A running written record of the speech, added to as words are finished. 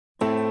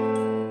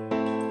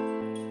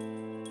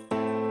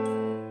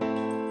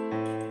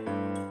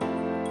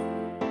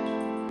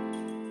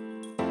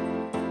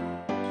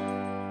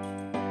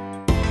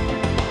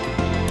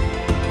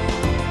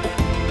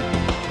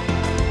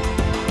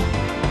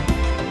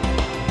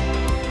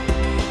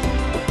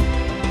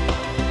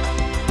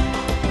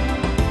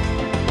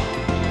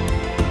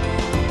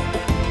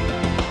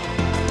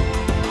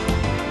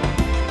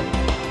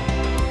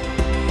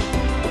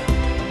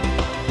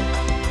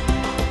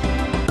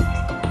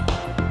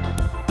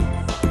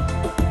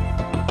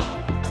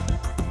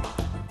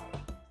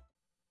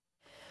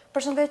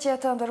Përshëndetje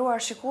të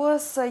nderuar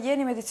shikues,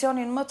 jeni me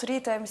edicionin më të ri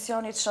të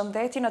emisionit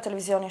Shëndeti në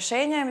televizionin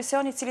Shenja,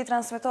 emisioni i cili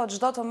transmetohet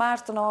çdo të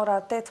martë në ora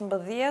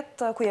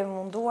 18, ku jemi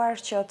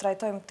munduar që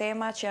trajtojmë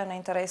tema që janë në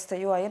interes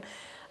të juaj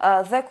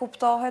dhe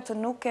kuptohet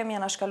nuk kemi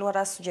anashkaluar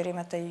as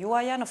sugjerimet të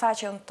juaja në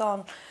faqen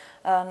tonë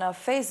në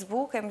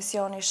Facebook,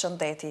 emisioni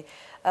Shëndeti.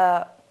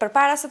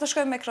 Përpara se të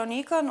shkojmë me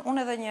kronikën,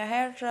 unë edhe një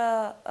herë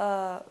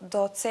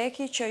do të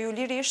ceki që ju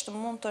lirisht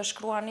mund të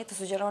shkruani, të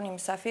sugjeroni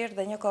mysafir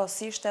dhe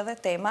njëkohësisht edhe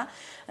tema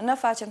në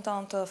faqen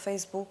tonë të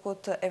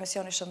Facebookut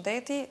emisioni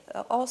Shëndeti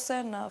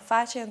ose në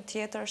faqen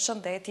tjetër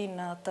Shëndeti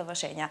në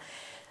TV Shenja.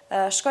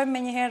 Shkojmë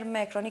me njëherë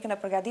me kronikën e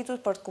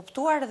përgatitur për të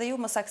kuptuar dhe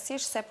ju më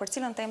saktësisht se për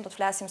cilën temë do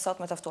të flasim sot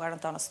me të ftuarën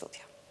tonë në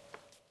studio.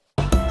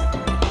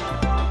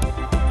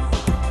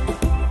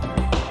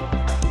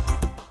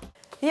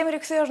 Jemi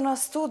rikthyer në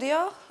studio,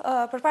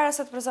 përpara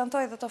se të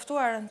prezantoj dhe të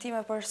ftuarën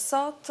time për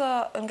sot,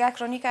 nga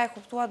kronika e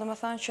kuptua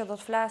domethënë që do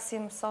të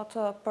flasim sot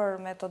për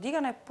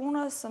metodikën e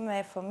punës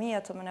me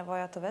fëmijët me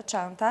nevoja të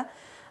veçanta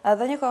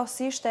dhe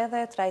njëkohësisht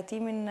edhe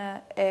trajtimin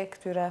e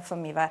këtyre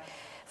fëmijëve.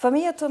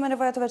 Fëmijët me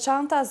nevoja të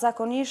veçanta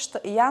zakonisht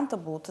janë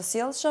të butë, të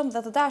sjellshëm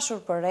dhe të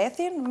dashur për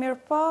rrethin,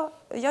 mirëpo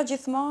jo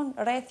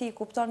gjithmonë rrethi i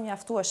kupton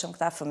mjaftueshëm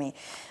këta fëmijë.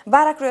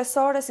 Bara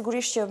kryesore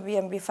sigurisht që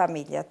vjen mbi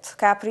familjet.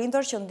 Ka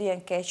prindër që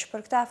ndihen keq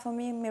për këta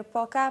fëmijë,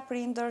 mirëpo ka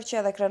prindër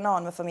që edhe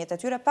krenohen me fëmijët e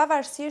tyre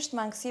pavarësisht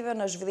mangësive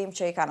në zhvillim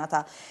që i kanë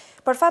ata.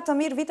 Për fat të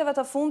mirë, viteve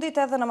të fundit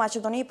edhe në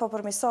Maqedoni po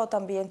përmirësohet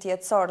ambienti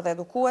jetësor dhe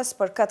edukues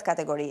për këtë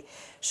kategori.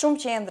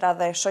 Shumë qendra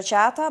dhe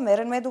shoqata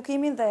merren me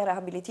edukimin dhe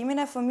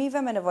rehabilitimin e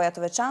fëmijëve me nevoja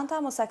të veçanta,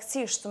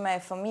 saktësisht me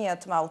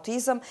fëmijët me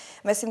autizëm,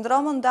 me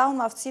sindromën Down,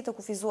 me aftësi të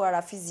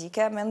kufizuara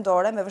fizike,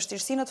 mendore, me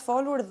vështirësi në të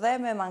folur dhe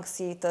me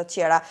mangësi të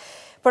tjera.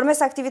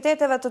 Përmes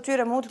aktiviteteve të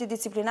tyre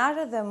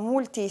multidisciplinare dhe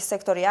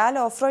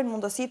multisektoriale ofrojnë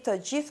mundësi të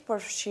gjithë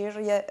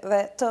përfshirjeve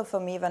të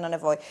fëmijëve në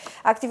nevojë.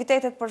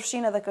 Aktivitetet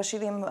përfshin edhe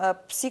këshillim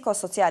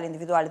psikosocial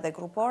individual dhe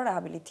grupor,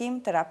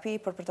 rehabilitim, terapi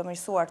për të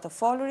mirësuar të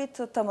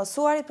folurit, të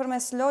mësuarit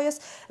përmes lojës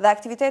dhe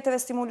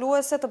aktiviteteve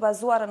stimuluese të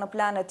bazuara në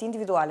planet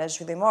individuale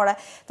zhvillimore,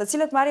 të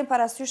cilët marrin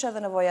parasysh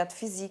edhe nevojat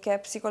fizike,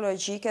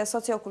 psikologjike,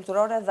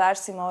 sociokulturore dhe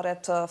arsimore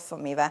të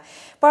fëmijëve.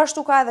 Po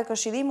ashtu ka edhe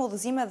këshillim,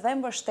 udhëzime dhe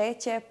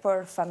mbështetje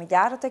për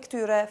familjarët e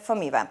këtyre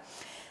fëmijëve.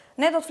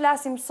 Ne do të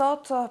flasim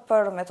sot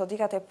për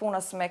metodikat e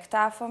punës me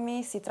këta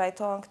fëmijë, si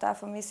trajtohen këta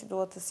fëmijë, si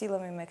duhet të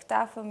sillemi me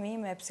këta fëmijë,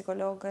 me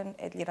psikologën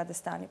Edlira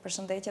Destani.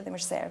 Përshëndetje dhe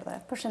mirë se erdhe.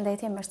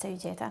 Përshëndetje, mirë se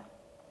ju gjeta.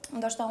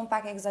 Ndoshta unë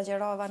pak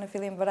egzagjerova në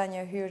fillim, bëra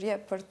një hyrje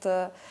për të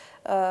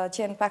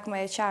qenë pak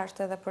më e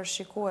qartë edhe për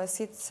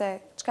shikuesit se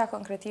çka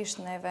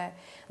konkretisht neve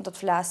do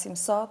të flasim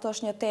sot.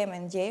 Është një temë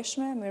e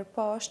ndjeshme,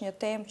 mirëpo është një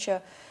temë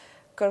që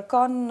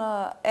kërkon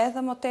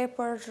edhe më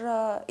tepër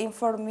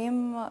informim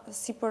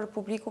si për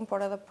publikun,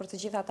 por edhe për të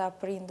gjithë ata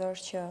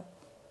prindër që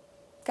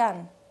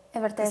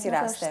kanë kësi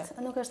raste.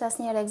 Nuk është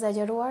asnjëherë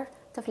egzagjeruar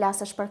të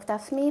flasësh për këta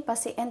fëmijë,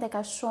 pasi ende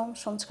ka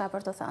shumë çka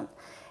për të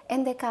thënë.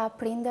 Ende ka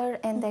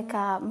prindër, ende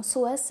ka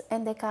mësues,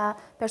 ende ka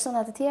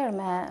persona të tjerë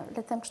me,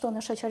 le të them kështu,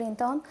 në shoqërinë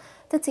tonë,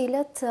 të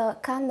cilët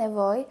kanë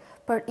nevojë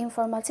për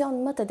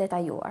informacion më të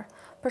detajuar.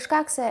 Për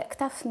shkak se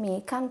këta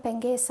fëmijë kanë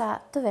pengesa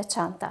të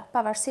veçanta,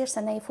 pavarësisht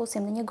se ne i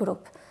fusim në një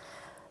grup,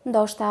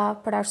 ndoshta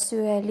për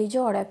arsye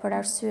ligjore, për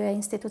arsye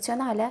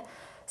institucionale,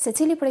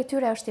 secili prej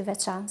tyre është i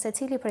veçantë,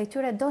 secili prej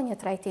tyre do një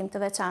trajtim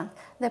të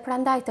veçantë, dhe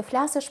prandaj të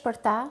flasësh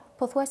për ta,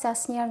 pothuajse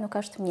asnjëherë nuk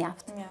është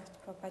mjaft.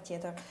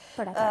 Patjetër.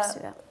 Për atë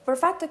arsye. Për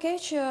fat të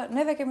keq,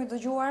 neve kemi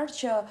dëgjuar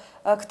që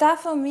këta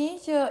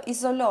fëmijë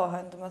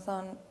izolohen,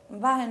 domethënë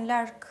mbahen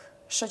larg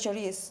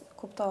shoqërisë,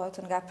 kuptohet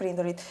nga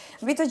prindërit.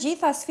 Mbi të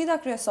gjitha, sfida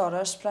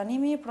kryesore është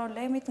pranimi i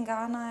problemit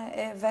nga ana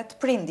e vetë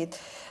prindit.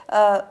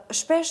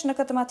 Shpesh në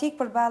këtë tematikë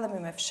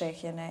përballemi me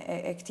fshehjen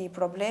e këtij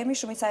problemi,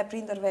 shumica e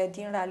prindërve e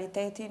din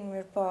realitetin,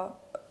 mirëpo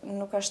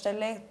nuk është e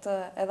lehtë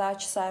edhe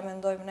aq sa e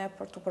mendojmë ne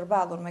për të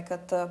përballur me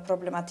këtë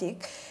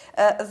problematikë.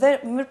 Dhe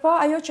mirëpo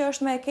ajo që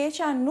është më e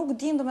keqja, nuk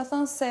din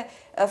domethënë se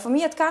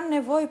fëmijët kanë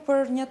nevojë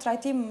për një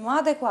trajtim më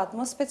adekuat,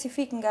 më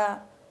specifik nga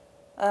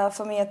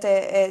fëmijët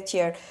e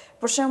tjerë.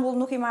 Për shembull,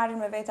 nuk i marrin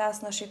me vete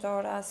as në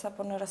shitore, as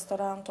apo në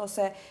restorant,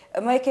 ose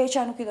më e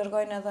keqja nuk i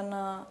dërgojnë edhe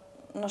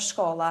në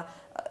shkolla.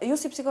 Ju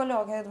si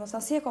psikologe,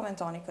 domethënë si e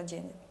komentoni këtë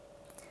gjendje?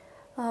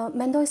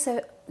 Mendoj se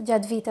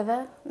gjatë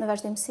viteve në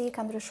vazhdimsi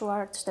ka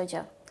ndryshuar çdo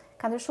gjë.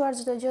 Ka ndryshuar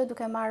çdo gjë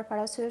duke marrë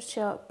parasysh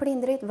që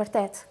prindrit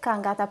vërtet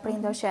kanë nga ata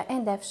prindër që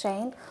ende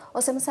fshehin,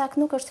 ose më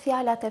saktë nuk është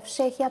fjala te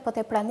fshehja, po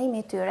te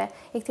pranimi i tyre,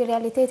 i këtij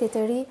realiteti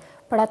të ri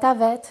për ata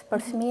vetë,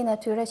 për fëmijën e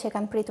tyre që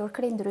kanë pritur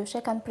kri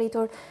ndryshe, kanë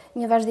pritur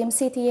një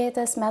vazhdimsi të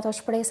jetës me ato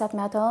shpresat,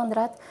 me ato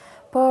ëndrat,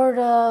 por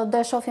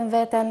do e shohim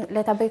veten,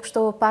 le ta bëj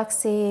kështu pak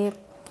si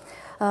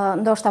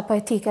ndoshta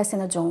poetike si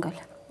në xhungël.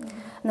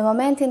 Në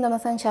momentin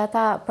domethënë që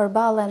ata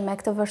përballen me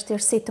këtë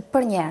vështirësi të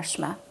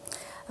përnjershme,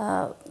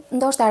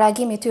 ndoshta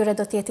reagimi i tyre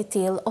do të jetë i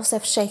tillë, ose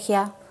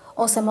fshehja,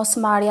 ose mos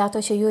marrja ato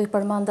që ju i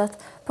përmendët,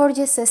 por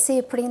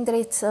gjithsesi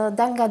prindrit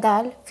dal nga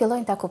dal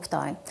fillojnë ta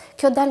kuptojnë.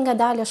 Kjo dal nga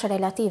dal është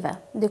relative.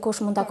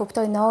 Dikush mund ta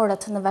kuptojë në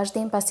orët në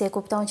vazhdim pasi e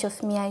kupton që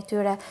fëmia i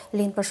tyre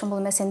lind për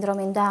shembull me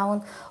sindromin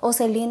Down,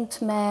 ose lind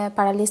me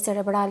paralizë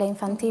cerebrale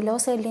infantile,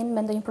 ose lind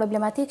me ndonjë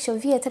problematikë që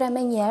vjet re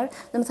me njerë,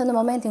 domethënë në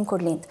momentin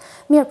kur lind.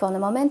 Mirë po,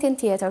 në momentin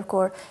tjetër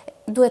kur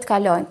duhet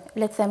kalojnë,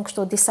 le të them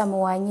kështu, disa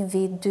muaj, 1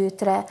 vit, 2,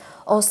 3,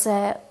 ose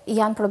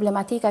janë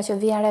problematika që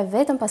vjen re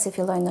vetëm pasi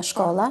fillojnë në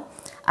shkolla,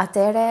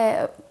 atëre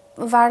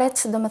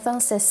varet,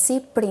 domethënë se si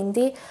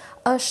prindi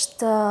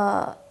është,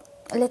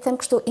 le të them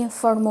kështu,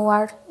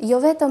 informuar, jo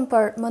vetëm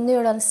për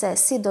mënyrën se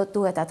si do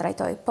duhet ta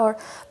trajtoj, por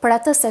për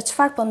atë se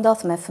çfarë po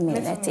ndodh me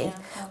fëmijën e tij.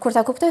 Kur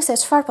ta kuptoj se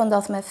çfarë po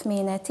ndodh me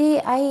fëmijën e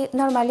tij, ai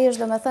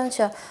normalisht domethënë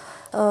që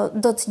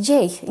do të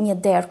gjej një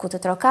derë ku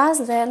të trokas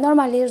dhe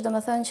normalisht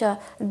domethënë që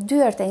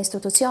dyert e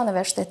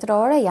institucioneve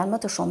shtetërore janë më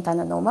të shumta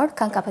në numër,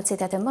 kanë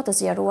kapacitete më të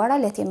zgjeruara,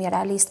 le të jemi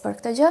realist për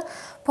këtë gjë,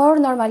 por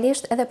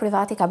normalisht edhe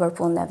privati ka bërë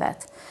punën e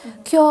vet.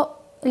 Kjo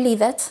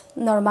lidhet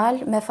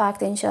normal me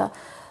faktin që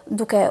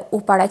duke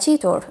u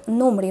paraqitur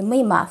numri më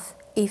i madh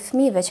i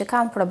fëmijëve që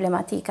kanë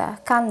problematika,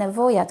 kanë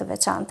nevoja të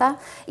veçanta,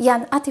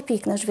 janë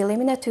atipik në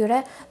zhvillimin e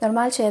tyre,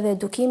 normal që edhe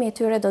edukimi i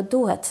tyre do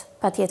duhet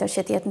patjetër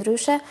që të jetë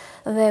ndryshe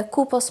dhe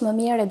ku pos më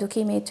mirë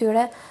edukimi i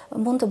tyre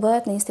mund të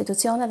bëhet në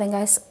institucione dhe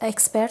nga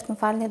ekspertë, më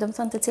falni,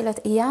 domethënë të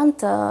cilët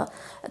janë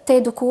të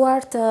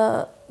edukuar,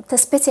 të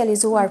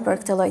specializuar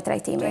për këtë lloj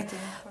trajtimi.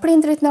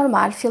 Prindrit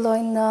normal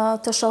fillojnë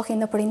të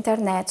shohin nëpër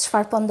internet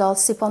çfarë po ndodh,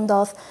 si po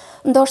ndodh.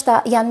 Ndoshta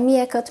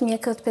janë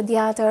mjekët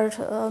pediatër,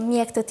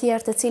 mjekë të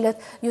tjerë të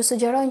cilët ju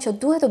sugjerojnë që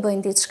duhet të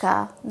bëjnë diçka,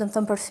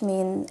 domethënë për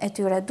fëmin e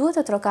tyre,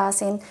 duhet të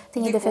trokasin te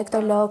një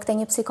defektolog, te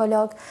një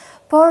psikolog,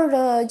 por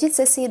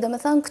gjithsesi,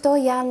 domethënë këto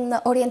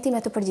janë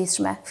orientime të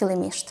përgjithshme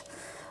fillimisht.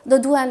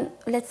 Do duhen,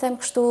 le të them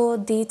kështu,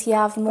 ditë,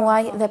 javë,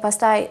 muaj dhe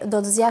pastaj do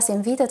të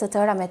zgjasin vite të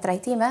tëra me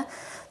trajtime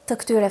të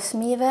këtyre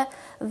fëmijëve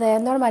dhe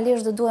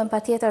normalisht do duhen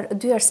patjetër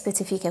dyert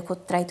specifike ku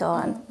të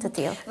trajtohen të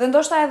tillë. Dhe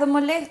ndoshta edhe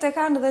më lehtë e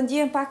kanë dhe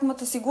ndjehen pak më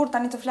të sigurt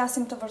tani të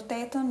flasim të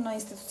vërtetën në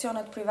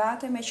institucionet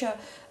private, me që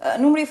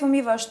numri i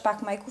fëmijëve është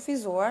pak më i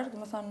kufizuar,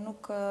 domethënë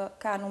nuk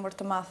ka numër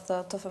të madh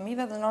të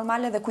fëmijëve dhe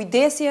normale dhe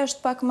kujdesi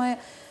është pak më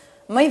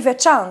i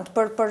veçantë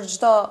për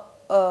çdo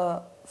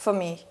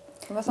fëmijë.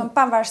 Domethënë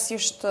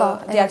pavarësisht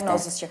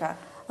diagnozës që ka.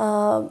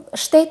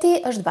 Shteti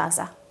është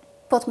baza.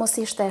 Po të mos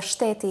ishte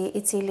shteti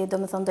i cili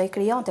domethënë do i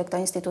krijonte këto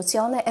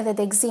institucione, edhe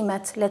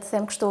degëzimet, le të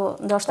them kështu,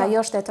 ndoshta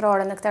jo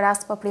shtetërore në këtë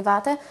rast, po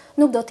private,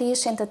 nuk do të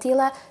ishin të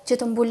tilla që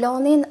të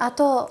mbulonin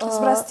ato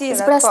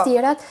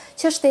zbrastirat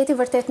që shteti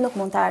vërtet nuk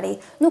mund të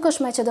arrijë. Nuk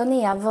është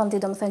Maqedonia vendi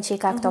domethënë që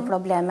i ka këto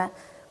probleme.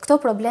 Këto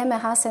probleme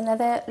hasen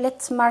edhe, le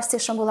të marr si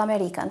shembull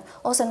Amerikën,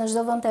 ose në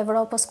çdo vend të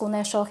Evropës ku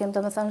ne shohim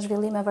domethënë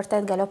zhvillime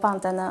vërtet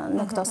galopante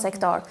në këto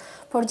sektor.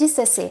 Por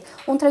gjithsesi,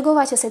 unë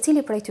tregova që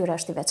secili prej tyre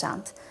është i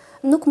veçantë.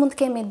 Nuk mund të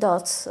kemi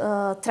dot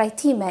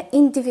trajtime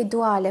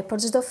individuale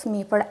për çdo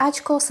fëmijë për aq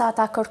kohë sa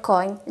ata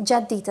kërkojnë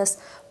gjatë ditës,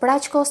 për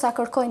aq kohë sa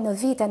kërkojnë në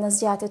vite në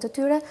zgjatje të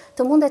tyre,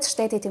 të mundet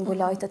shteti t'i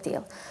mbulojë të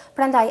tillë.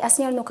 Prandaj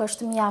asnjëherë nuk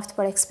është mjaft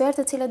për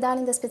ekspertë të cilët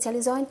dalin dhe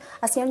specializojnë,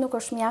 asnjëherë nuk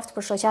është mjaft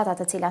për shoqata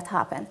të cilat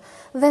hapen.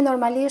 Dhe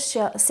normalisht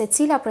që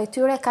secila prej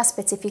tyre ka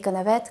specifikën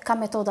e vet, ka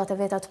metodat e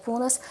veta të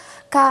punës,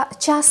 ka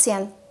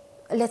qasjen,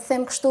 le të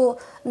them kështu,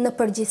 në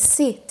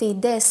përgjithësi të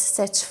idesë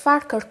se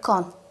çfarë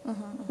kërkon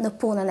në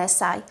punën e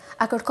saj.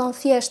 A kërkon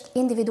thjesht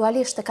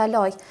individualisht të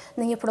kaloj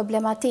në një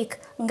problematik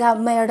nga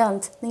më e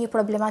rëndë, në një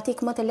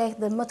problematik më të lehtë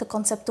dhe më të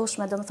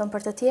konceptueshme, domethënë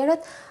për të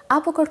tjerët,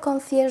 apo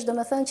kërkon thjesht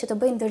domethënë që të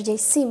bëjë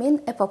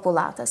ndërgjegjësimin e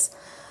popullatës.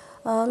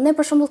 Ne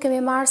për shembull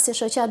kemi marrë si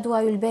shoqat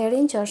Dua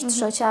Ylberin, që është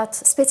shoqat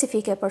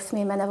specifike për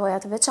fëmijë me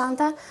nevoja të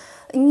veçanta,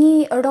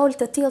 një rol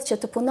të tillë që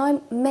të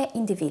punojmë me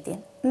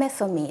individin, me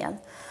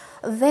fëmijën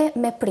dhe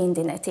me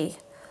prindin e tij.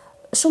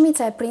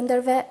 Shumica e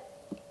prindërve,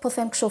 po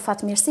them kështu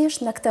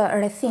fatmirësisht, në këtë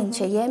rrethin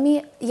që jemi,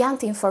 janë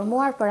të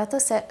informuar për atë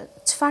se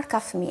çfarë ka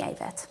fëmia i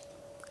vet.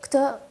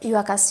 Këtë ju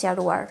a ka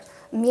sqaruar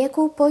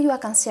mjeku, po ju a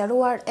kanë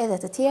sqaruar edhe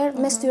të tjerë,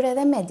 mes tyre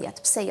edhe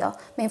mediat, pse jo,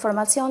 me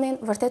informacionin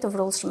vërtet të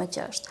vrullshëm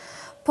që është.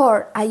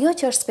 Por ajo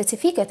që është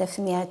specifike te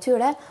fëmia e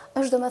tyre,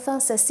 është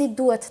domethënë se si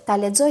duhet ta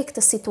lexojë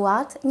këtë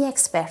situatë një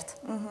ekspert.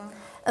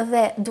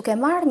 Dhe duke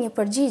marrë një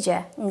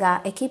përgjigje nga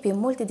ekipi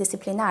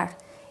multidisiplinar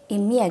i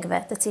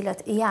mjekëve, të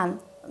cilët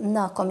janë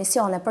në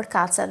komisione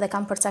përkatëse dhe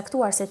kanë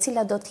përcaktuar se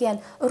cilat do të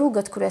jenë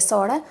rrugët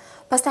kryesore,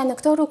 pastaj në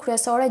këto rrugë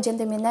kryesore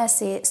gjendemi ne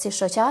si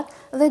shoqat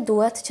dhe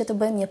duhet që të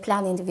bëjmë një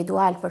plan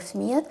individual për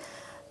fëmijët,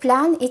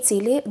 plan i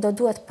cili do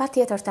duhet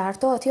patjetër të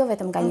hartohet jo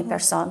vetëm nga një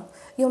person.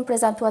 Ju më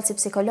prezantuat si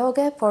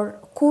psikologe, por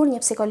kur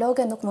një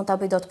psikologe nuk mund ta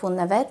bëjë dot punën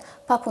e vet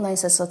pa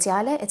punonjëse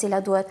sociale, e cila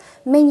duhet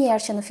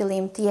menjëherë që në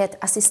fillim të jetë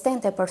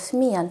asistente për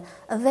fëmijën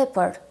dhe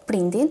për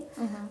prindin,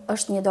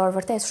 është një dorë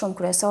vërtet shumë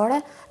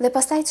kryesore, dhe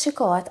pastaj të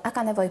shikohet a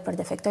ka nevojë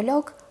për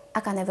defektolog, a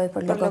ka nevojë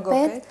për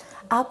logoped,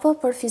 apo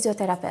për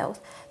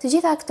fizioterapeut. Të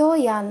gjitha këto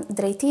janë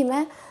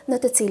drejtime në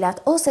të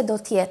cilat ose do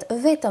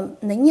t'jetë vetëm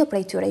në një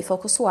prej tyre i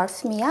fokusuar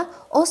fëmia,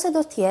 ose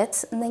do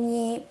t'jetë në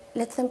një,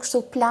 le të them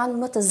kështu, plan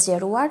më të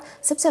zgjeruar,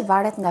 sepse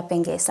varet nga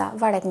pengesa,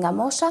 varet nga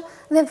mosha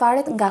dhe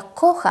varet nga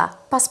koha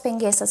pas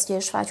pengesës që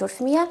është shfaqur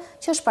fëmia,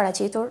 që është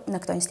paraqitur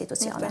në këto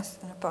institucione.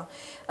 Po.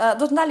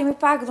 Do të ndalemi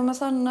pak, do me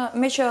thënë,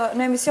 me që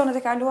në emisionet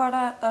e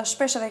kaluara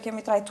shpesh edhe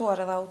kemi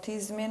trajtuar edhe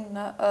autizmin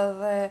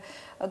dhe,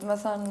 do me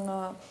thënë,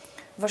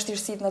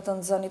 vështirësitë në të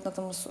nxënit, në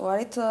të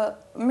mësuarit.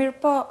 Mirë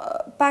po,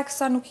 pak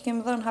sa nuk i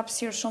kemi dhënë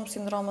hapësirë shumë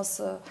sindromës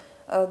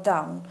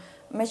Down.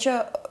 Me që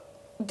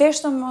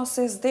deshtëm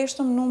ose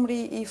s'deshtëm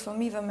numri i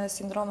fëmijëve me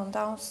sindromën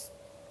Down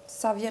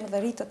sa vjen dhe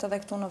rritet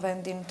edhe këtu në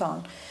vendin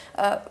tonë.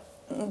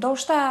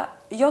 Ndoshta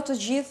jo të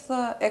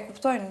gjithë e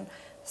kuptojnë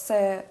se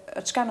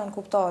çka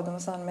nënkuptohet,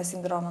 domethënë, me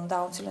sindromën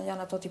Down, cilën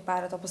janë ato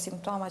tiparet apo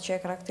simptomat që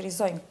e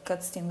karakterizojnë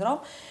këtë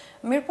sindrom.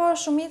 Mirë po,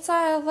 shumica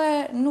edhe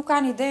nuk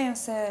kanë idenë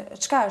se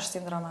çka është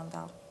sindroma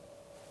Down.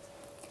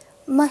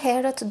 Më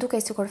herët duke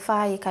sikur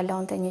faji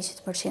kalonte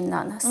 100%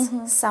 nënës.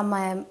 Sa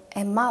më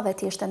e madhe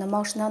ti ishte në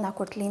moshë nëna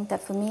kur të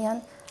lindte fëmijën,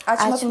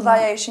 aq më të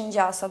mëdha ishin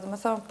gjasa,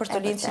 domethënë për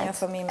të lindur një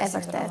fëmijë me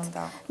sindromën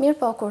Down. Mirë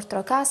po, kur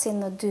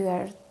trokasin në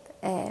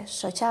dyert e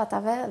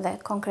shoqatave dhe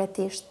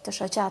konkretisht të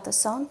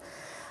shoqatës son,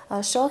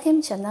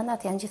 shohim që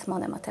nënat janë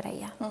gjithmonë më të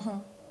reja.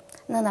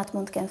 Nënat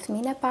mund të kenë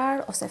fëmijën e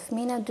parë, ose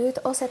fëmijën e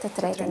dytë, ose të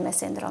tretin me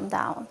sindrom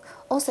Down,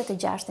 ose të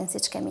gjashtin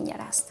siç kemi një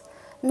rast.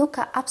 Nuk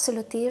ka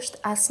absolutisht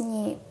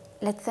asnjë,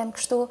 le të them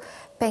kështu,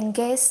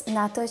 pengesë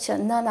në atë që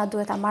nëna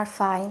duhet ta marrë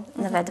fajin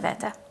në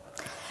vetvete.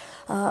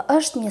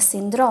 Është një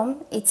sindrom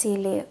i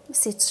cili,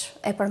 siç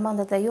e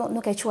përmendet dhe ju,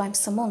 nuk e quajmë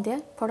sëmundje,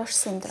 por është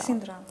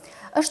sindrom.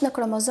 Është në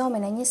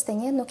kromozomin e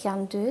 21, nuk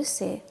janë 2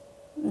 si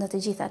në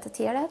të gjitha të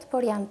tjerat,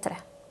 por janë 3.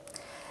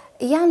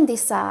 Janë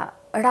disa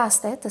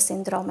raste të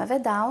sindromeve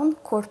Down,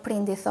 kur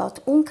prindi thot,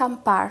 unë kam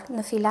parë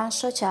në filan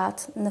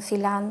shoqat, në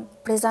filan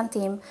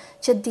prezantim,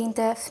 që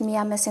dinte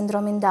fëmia me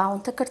sindromin Down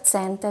të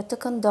kërcente, të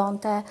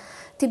këndonte,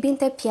 të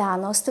binte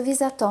pianos, të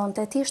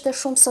vizatonte, të ishte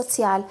shumë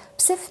social,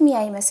 pse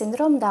fëmia i me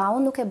sindrom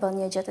Down nuk e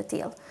bën një gjë të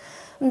tillë.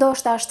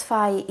 Ndoshta është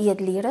faji i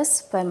Edlirës,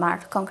 po e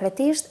marr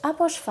konkretisht,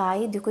 apo është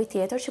faji dikujt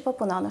tjetër që po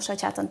punon në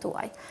shoqatën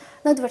tuaj.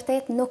 Në të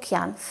vërtetë nuk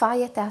janë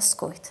fajet e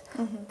askujt.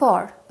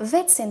 Por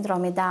vetë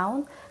sindromi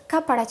Down ka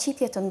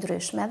paraqitje të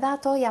ndryshme dhe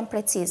ato janë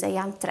precize,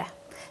 janë 3.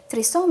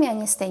 Trisomia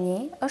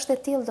 21 është e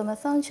tillë,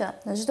 domethënë që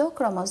në çdo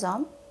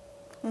kromozom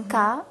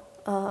ka,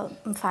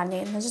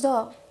 në çdo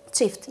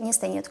çift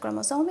 21 të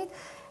kromozomit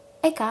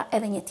e ka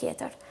edhe një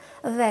tjetër.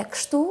 Dhe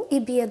kështu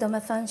i bie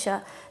domethënë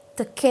që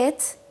të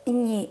ketë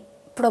një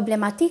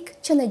problematik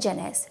që në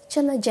gjenez,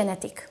 që në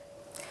genetik.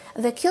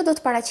 Dhe kjo do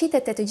të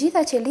paraqitet te të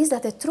gjitha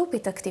qelizat e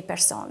trupit të këtij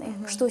personi.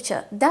 Kështu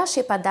që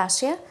dashje pa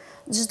dashje,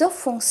 çdo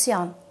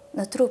funksion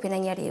në trupin e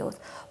njeriut,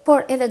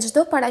 por edhe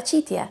çdo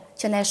paraqitje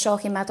që ne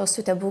shohim ato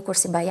sytë e bukur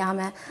si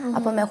bajame,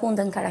 apo me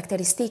hundën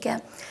karakteristike,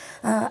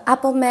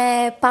 apo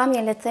me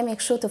pamje, le të themi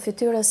kështu, të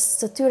fytyrës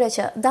së tyre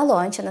që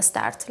dallohen që në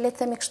start, le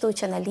të themi kështu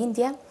që në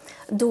lindje,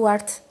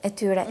 duart e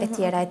tyre e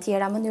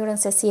tjera, mënyrën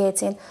se si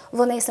ecin,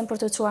 vonesën për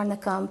të çuar në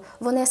këmbë,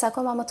 vonesë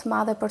akoma më të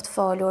madhe për të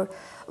folur,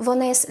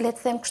 vonesë, le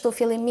të them kështu,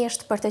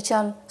 fillimisht për të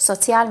qenë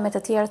social me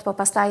të tjerët, po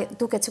pastaj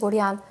duket sikur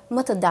janë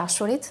më të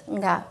dashurit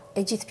nga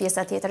e gjithë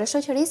pjesa tjetër e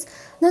shoqërisë.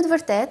 Në të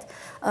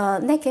vërtetë,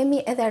 ne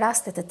kemi edhe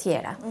raste të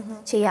tjera,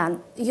 që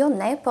janë jo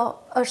ne, po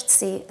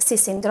është si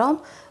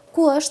sindrom,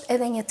 ku është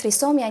edhe një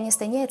trisomia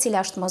 21 e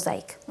cila është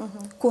mozaik,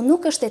 ku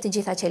nuk është e të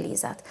gjitha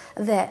qelizat.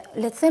 Dhe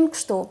le të them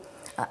kështu,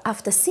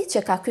 aftësitë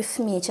që ka ky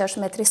fëmijë që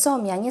është me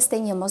trisomia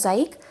 21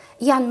 mozaik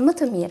janë më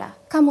të mira.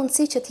 Ka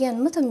mundësi që të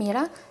jenë më të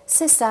mira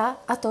se sa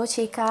ato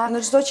që i ka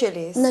në çdo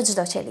qelizë. Në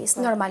çdo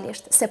qelizë,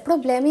 normalisht. Se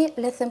problemi,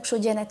 le të them kështu,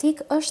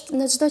 gjenetik është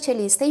në çdo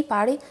qelizë. Te i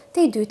pari,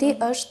 te i dyti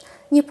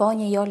është një po,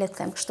 një jo, le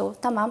të them kështu.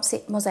 Tamam si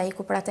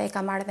mozaiku, për atë e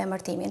ka marrë dhe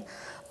emërtimin.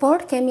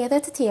 Por kemi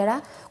edhe të tjera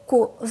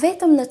ku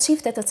vetëm në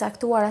çifte të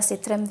caktuara si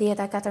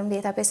 13,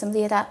 14,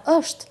 15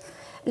 është,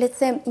 le të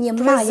them, një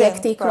maje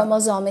këtij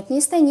kromozomit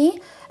 21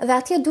 dhe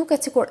atje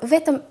duket sikur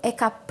vetëm e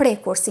ka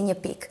prekur si një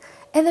pikë.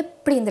 Edhe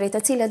prindrit të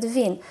cilët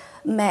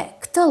vinë me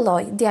këtë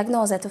lloj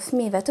diagnoze të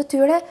fëmijëve të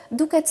tyre,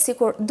 duket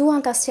sikur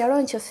duan ta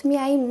sqarojnë që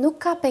fëmia im nuk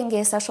ka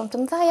pengesa shumë të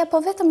mëdha, po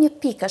vetëm një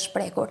pikë është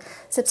prekur,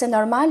 sepse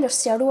normal është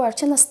sqaruar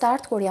që në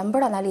start kur janë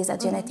bërë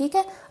analizat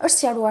gjenetike, është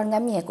sqaruar nga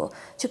mjeku,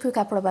 që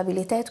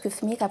ky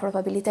fëmijë ka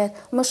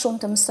probabilitet më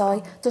shumë të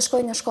mësoj, të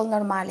shkojë në shkollë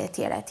normale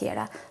etj. etj.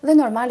 Dhe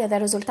normale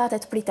dhe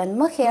rezultatet priten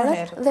më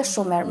herët dhe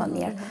shumë më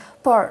mirë.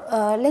 Por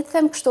le të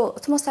them kështu,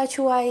 të mos ta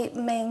quaj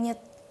me një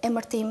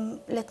emërtim,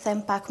 le të them,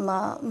 pak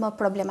më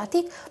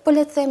problematik, por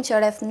le të them që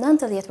rreth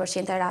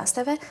 90% e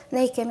rasteve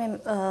ne i kemi,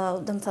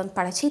 domethënë,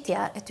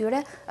 paraqitja e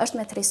tyre është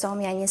me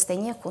trisomia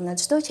 21, ku në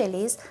çdo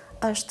qelizë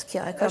është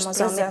kjo e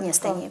kromozomit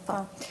 21. Po.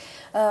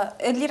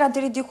 Edlira,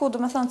 deri diku,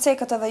 domethënë,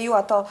 cekët edhe ju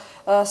ato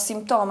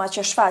simptoma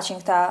që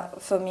shfaqin këta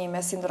fëmijë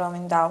me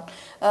sindromin Down.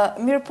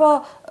 Mirë po,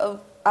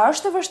 a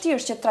është e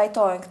vështirë që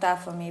trajtohen këta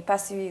fëmijë,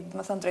 pasi,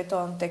 domethënë,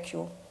 drejtohen tek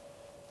ju?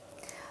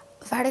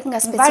 Varet nga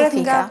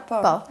specifika.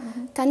 Po.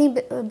 Tani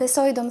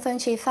besoj do më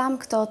thënë që i tham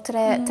këto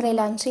tre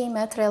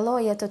lançime, tre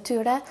lloje të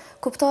tyre,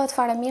 kuptohet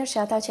fare mirë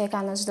që ata që e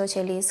kanë në çdo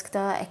qelis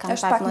këtë e kanë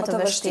pak më të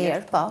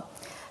vështirë. Po.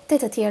 Te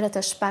të tjerët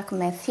është pak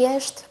me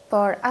thjesht,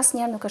 por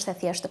asnjëherë nuk është e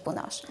thjeshtë të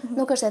punosh.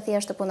 Nuk është e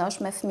thjeshtë të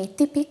punosh me fëmijë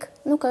tipik,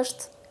 nuk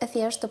është e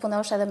thjeshtë të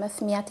punosh edhe me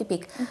fëmijë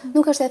atipik.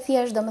 Nuk është e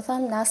thjeshtë, do më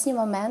thënë, në asnjë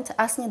moment,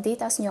 asnjë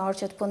ditë, asnjë orë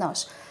që të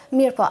punosh.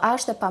 Mirë po, a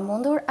është e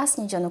pamundur,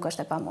 asnjë gjë nuk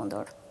është e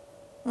pamundur.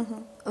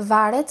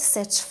 Varet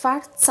se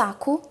çfarë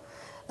caku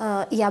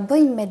ja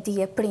bëjmë me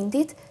dije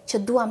prindit që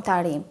duam të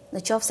arrijmë.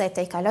 Në qoftë se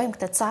te i kalojmë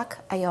këtë cak,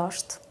 ajo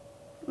është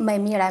më e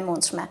mira e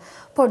mundshme.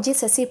 Por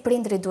gjithsesi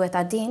prindrit duhet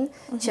ta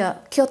dinë që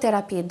kjo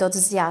terapi do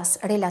të zgjas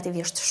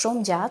relativisht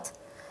shumë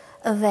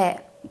gjatë dhe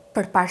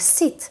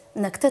përparësitë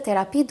në këtë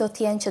terapi do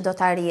të jenë që do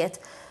të arrihet,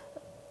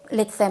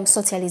 le të them,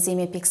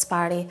 socializimi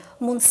pikëspari,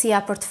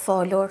 mundësia për të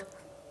folur,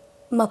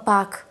 më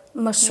pak,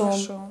 më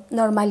shumë,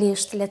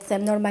 normalisht, le të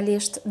them,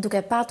 normalisht,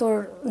 duke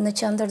patur në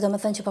qendër,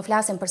 domethënë që po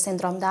flasim për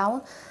sindrom Down,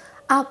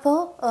 apo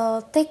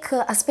tek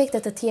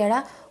aspekte të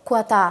tjera ku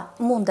ata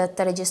mundet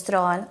të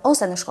regjistrohen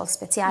ose në shkollë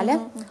speciale,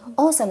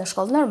 ose në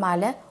shkollë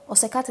normale,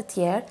 ose ka të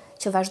tjerë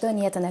që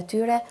vazhdojnë jetën e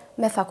tyre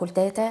me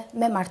fakultete,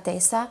 me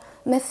martesa,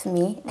 me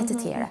fëmijë e të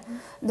tjera.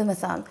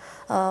 Domethënë,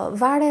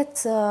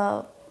 varet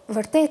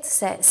vërtet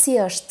se si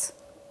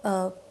është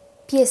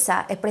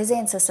pjesa e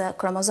prezencës së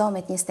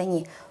kromozomit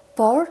 21,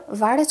 por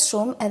varet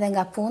shumë edhe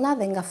nga puna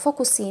dhe nga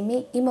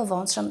fokusimi i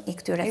mëvonshëm i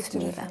këtyre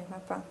fëmijëve.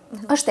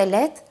 Është e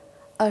lehtë,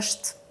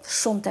 është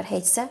shumë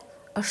tërheqëse,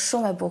 është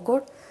shumë e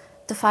bukur,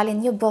 të falin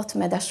një botë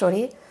me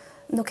dashuri,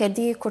 nuk e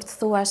di kur të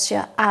thuash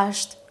që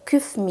është ky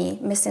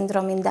fëmijë me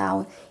sindromin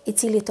Down i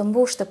cili të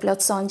mbush të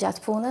plotëson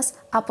gjatë punës,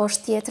 apo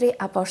është tjetri,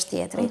 apo është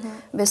tjetri.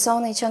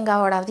 Besoni që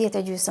nga ora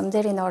 10:30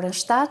 deri në orën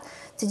 7,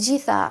 të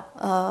gjitha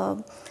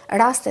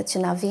rastet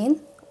që na vinë,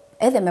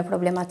 edhe me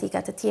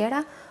problematika të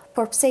tjera,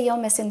 por pse jo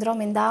me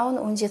sindromin Down,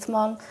 unë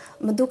gjithmonë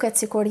më duket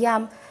sikur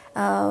jam,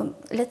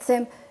 le të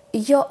them,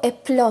 jo e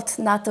plot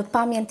në atë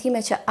pamjen time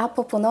që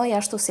apo punoj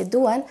ashtu si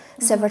duhen,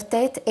 se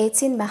vërtet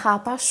ecin me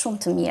hapa shumë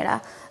të mira.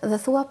 Dhe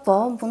thua po,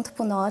 mund të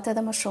punohet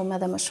edhe më shumë,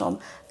 edhe më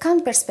shumë.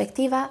 Kanë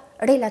perspektiva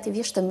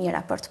relativisht të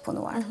mira për të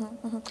punuar.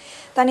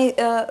 Tani,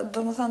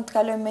 do më thënë të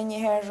kalojmë me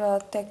njëherë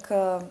tek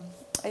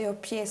ajo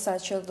pjesa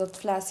që do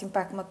të flasim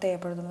pak më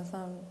tepër, do më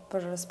thënë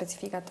për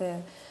specifikat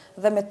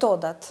dhe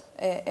metodat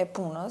e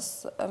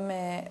punës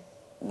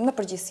në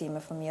përgjithësi me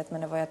fëmijët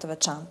me nevoja të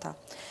veçanta.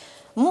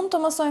 Mund të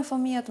mësojnë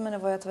fëmijët me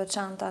nevoja të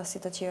veçanta si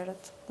të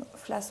tjerët?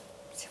 Flas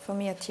si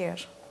fëmijët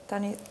tjerë.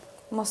 Tani,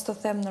 mos të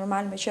them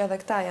normal, me që edhe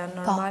këta janë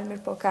normal,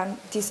 mirë po kanë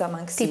disa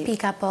mangësi.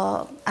 Tipik apo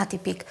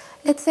atipik.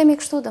 Le të themi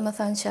kështu, dhe më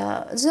thënë që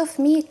çdo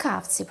fëmijë ka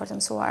aftësi për të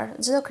mësuar,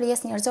 çdo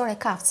krijesë njerëzore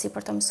ka aftësi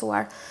për të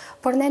mësuar,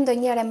 por ne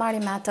ndonjëherë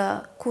marrim me atë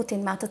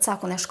kutin, me atë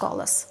cakun e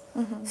shkollës.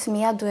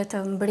 Fëmia duhet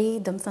të mbri,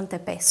 dhe më thënë, te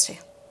 5-shi.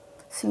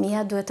 Fëmia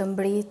duhet të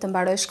mbri të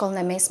mbaroj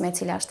shkollën e mesme e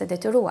cila është e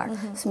detyruar.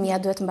 Fëmia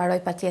duhet të mbaroj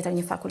patjetër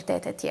një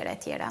fakultet e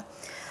tjera.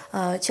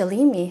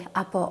 Qëllimi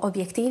apo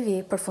objektivi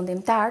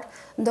përfundimtar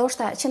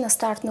ndoshta që në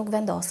start nuk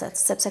vendoset,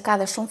 sepse ka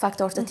dhe shumë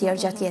faktorë të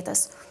tjerë gjatë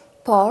jetës.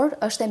 Por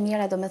është e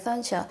mira,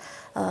 domethënë, që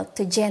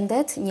të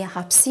gjendet një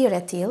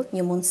hapësirë e tillë,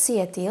 një mundësi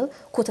e tillë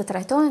ku të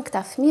trajtohen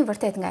këta fëmijë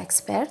vërtet nga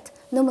ekspert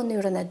në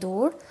mënyrën e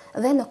duhur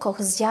dhe në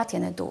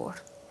kohëzgjatjen e duhur.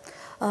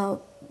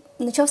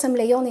 Në qoftë se më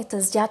lejoni të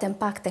zgjatem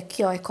pak te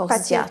kjo e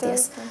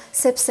kohëzgjatjes,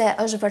 sepse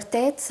është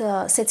vërtet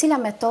se cila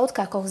metodë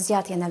ka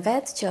kohëzgjatjen e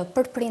vet, që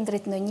për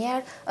prindrit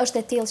ndonjëherë është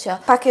e tillë që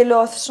pak e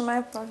lodhshme,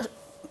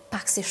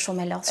 pak si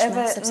shumë e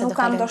lodhshme, sepse nuk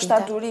kanë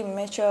ndoshta durim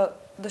me që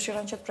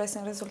dëshirojnë që të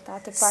presin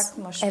rezultate pak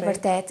më shpejt. E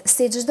vërtet,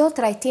 si çdo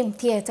trajtim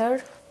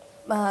tjetër,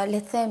 le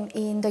të them,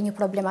 i ndonjë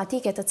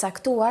problematike të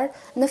caktuar,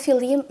 në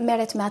fillim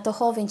merret me atë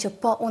hovin që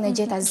po unë e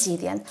gjeta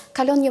zgjidhjen.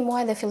 Kalon një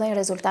muaj dhe fillojnë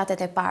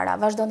rezultatet e para,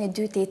 vazhdon i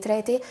dyti, i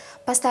treti,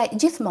 pastaj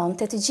gjithmonë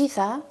te të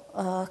gjitha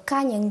ka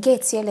një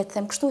ngecje, le të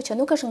them kështu, që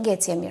nuk është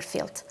ngecje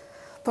mirëfillt,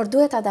 por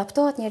duhet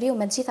adaptohet njeriu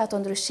me gjitha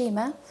ato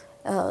ndryshime,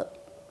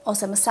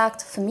 ose më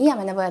saktë fëmia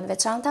me nevoja të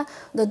veçanta,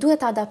 do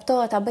duhet të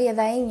adaptohet, ta bëjë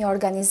edhe ai një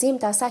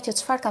organizim të asaj që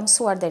çfarë ka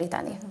mësuar deri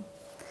tani.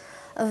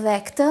 Dhe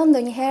këtë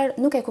ndonjëherë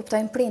nuk e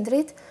kuptojnë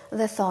prindrit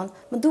dhe thonë,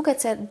 më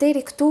duket se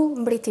deri këtu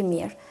mbriti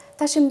mirë.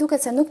 Tash më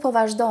duket se nuk po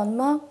vazhdon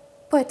më,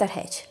 po e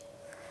tërheq.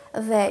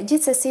 Dhe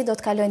gjithsesi do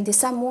të kalojnë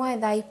disa muaj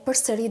dhe ai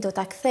përsëri do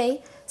ta kthej,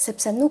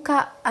 sepse nuk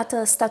ka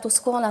atë status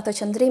quo, atë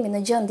qëndrimin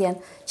në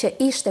gjendjen që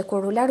ishte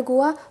kur u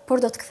largua,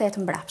 por do të kthehet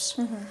mbrapsh.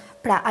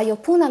 Pra, ajo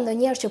puna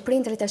ndonjëherë që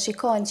prindrit e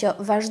shikojnë që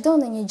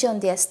vazhdon në një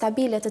gjendje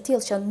stabile të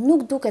tillë që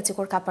nuk duket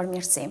sikur ka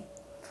përmirësim.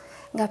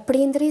 Nga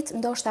prindrit,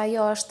 ndoshta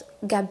ajo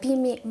është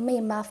gabimi më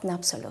i madh në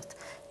absolut.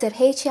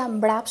 Tërheqja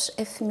mbrapsh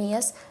e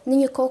fëmijës në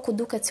një kohë ku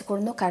duket sikur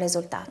nuk ka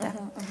rezultate.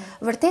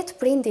 Vërtet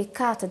prindi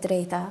ka të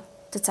drejta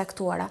të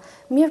caktuara,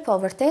 mirë po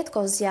vërtet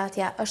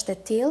kohëzgjatja është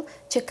e tillë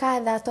që ka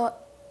edhe ato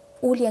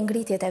ulje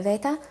ngritjet e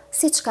veta,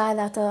 siç ka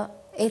edhe atë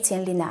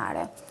ecjen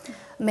lineare.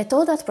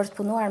 Metodat për të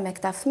punuar me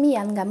këta fëmijë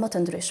janë nga më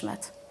të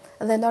ndryshmet.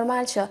 Dhe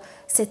normal që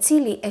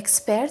secili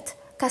ekspert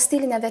ka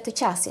stilin e vet të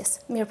qasjes.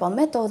 Mirë po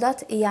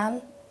metodat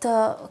janë të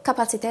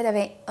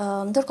kapaciteteve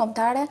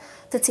ndërkombëtare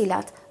të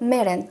cilat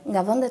merren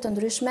nga vende të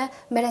ndryshme,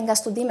 merren nga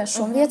studime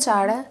shumë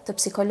vjeçare të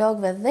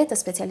psikologëve dhe të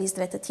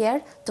specialistëve të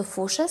tjerë të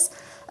fushës,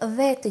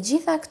 dhe të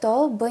gjitha këto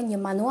bëjnë një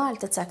manual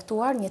të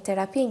caktuar, një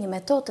terapi, një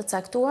metodë të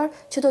caktuar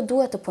që do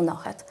duhet të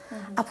punohet.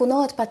 A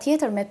punohet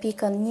patjetër me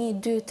pikën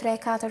 1, 2, 3,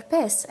 4,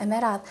 5 e me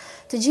radhë.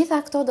 Të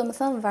gjitha këto do më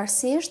thënë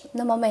varësisht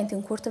në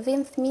momentin kur të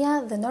vjen fëmia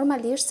dhe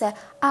normalisht se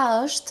a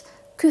është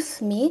ky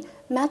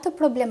fëmijë me atë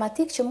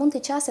problematik që mund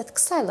të qaset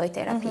kësaj lloj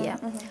terapie.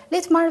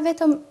 Le të marr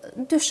vetëm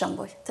 2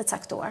 shembuj të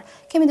caktuar.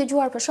 Kemi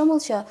dëgjuar për shembull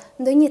që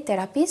ndonjë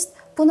terapist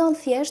punon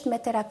thjesht me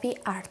terapi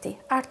arti,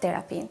 art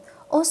terapin,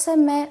 ose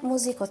me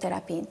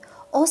muzikoterapin,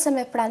 ose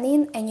me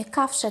pranin e një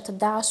kafshe të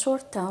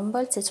dashur, të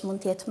ëmbël, siç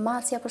mund të jetë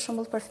macja për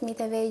shembull për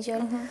fëmijët e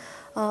vegjël,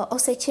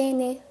 ose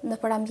qeni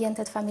nëpër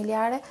ambientet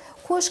familjare,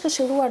 ku është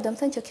këshilluar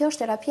domethënë që kjo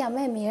është terapia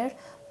më e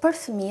mirë për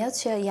fëmijët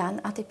që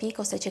janë atipik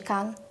ose që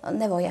kanë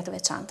nevoja të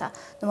veçanta.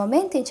 Në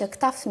momentin që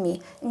këta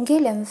fëmijë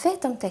ngelen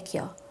vetëm te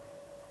kjo,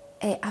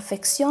 e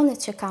afeksionit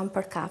që kam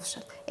për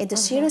kafshët, e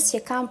dëshirës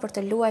që kam për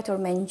të luajtur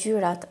me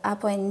ngjyrat,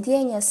 apo e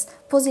ndjenjes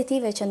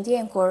pozitive që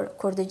ndjen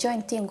kur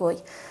dëgjojnë tinguj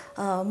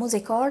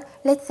muzikor,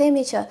 le të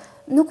themi që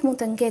nuk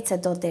mund të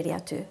ngecet dot deri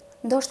aty.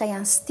 Ndoshta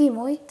janë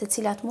stimuj të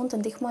cilat mund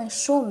të ndihmojnë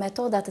shumë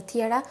metoda të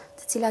tjera,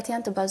 të cilat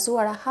janë të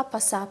bazuara hap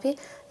pas hapi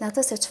në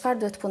atë se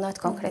çfarë duhet të punohet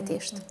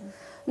konkretisht.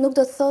 Nuk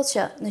do të thotë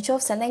që në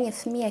qoftë se ne një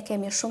fëmijë e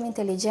kemi shumë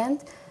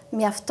inteligjent,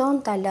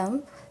 mjafton ta lëm,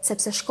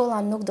 sepse shkolla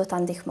nuk do ta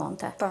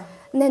ndihmonte.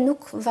 Ne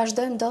nuk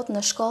vazhdojmë dot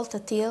në shkollë të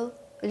tillë,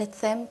 le të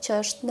them që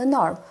është në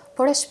normë,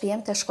 por e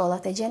shpijem te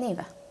shkollat e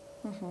gjenive.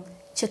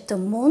 Që të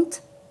mund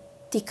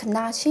t'i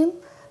kënaqim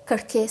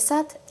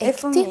kërkesat e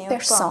këtij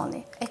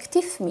personi, e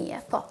këtij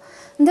fëmije, po.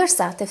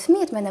 Ndërsa te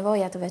fëmijët me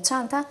nevoja të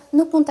veçanta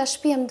nuk mund ta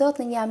shpijem dot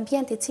në një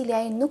ambient i cili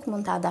ai nuk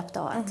mund të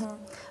adaptohet.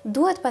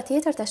 Duhet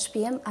patjetër ta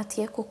shpijem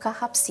atje ku ka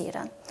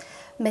hapësirën.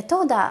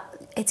 Metoda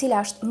e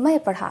cila është më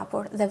e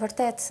përhapur dhe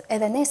vërtet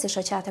edhe ne si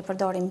shoqat e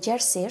përdorim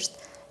gjerësisht,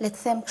 le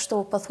të them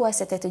kështu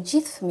pothuajse te të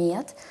gjithë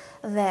fëmijët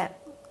dhe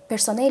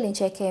personelin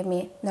që e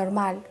kemi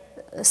normal,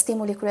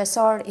 stimuli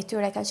kryesor i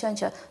tyre ka qenë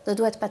që do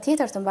duhet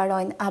patjetër të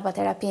mbarojnë ABA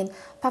terapin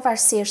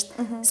pavarësisht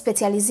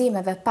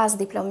specializimeve pas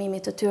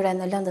diplomimit të tyre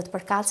në lëndët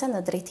përkatëse,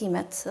 në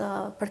drejtimet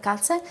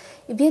përkatëse.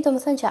 I bie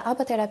domethënë që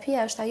ABA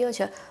terapia është ajo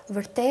që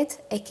vërtet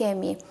e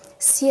kemi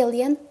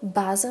sjelljen,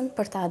 bazën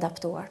për të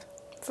adaptuar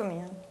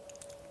fëmijën.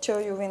 Që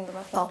ju vjen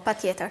domethënë. Po,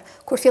 patjetër.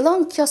 Kur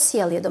fillon kjo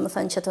sjellje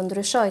domethënë që të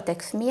ndryshojë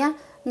tek fëmia,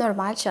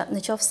 normal që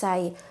nëse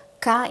ai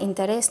ka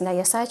interes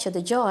ndaj asaj që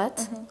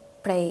dëgjohet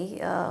prej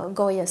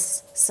gojës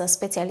së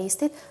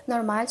specialistit,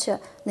 normal që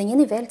në një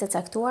nivel të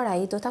caktuar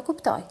ai do ta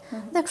kuptoj.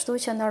 Dhe kështu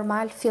që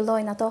normal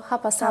fillojnë ato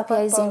hapasapja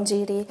i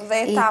zinxhiri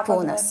i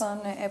punës.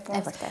 E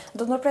vërtet.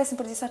 Do të më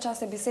presim për disa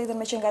çaste bisedën,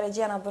 me që nga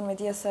regjia na bën me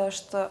dije se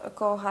është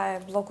koha e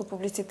bllokut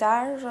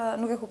publicitar,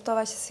 nuk e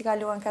kuptova që si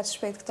kaluan kaq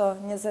shpejt këto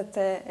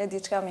 20 e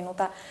diçka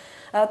minuta.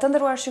 Të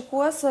nderuar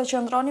shikues,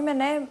 qëndroni me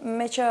ne,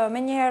 me që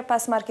menjëherë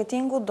pas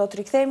marketingut do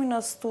të rikthehemi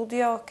në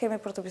studio, kemi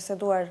për të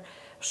biseduar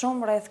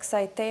shumë rreth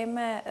kësaj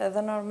teme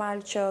dhe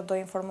normal që do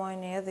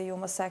informojeni edhe ju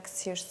më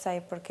saktësisht sa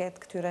i përket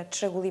këtyre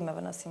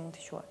çrregullimeve, nëse mund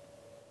t'i quaj.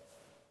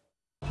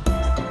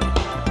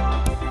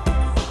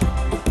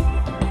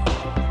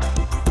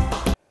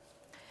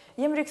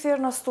 Jemi rikthyer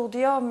në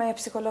studio me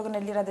psikologën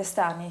Edlira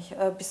Destani.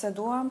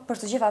 Biseduam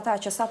për të gjithë ata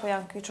që sapo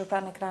janë kyçur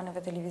pranë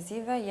ekraneve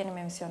televizive, jeni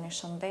me Emisioni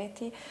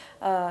Shëndeti.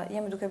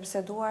 Jemi duke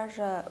biseduar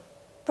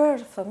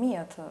për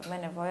fëmijët me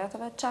nevoja të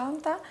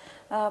veçanta,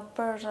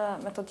 për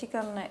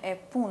metodikën e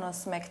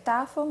punës me këta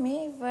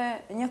fëmijë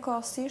dhe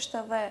njëkohësisht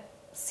edhe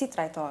si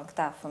trajtohen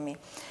këta fëmijë.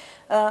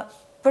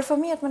 Për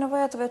fëmijët me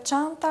nevoja të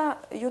veçanta,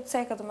 ju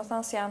cekët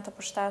domethënë si janë të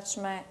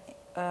përshtatshme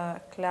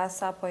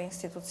klasa apo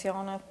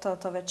institucionet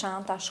të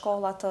veçanta,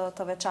 shkollat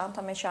të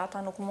veçanta, me që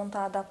ata nuk mund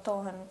të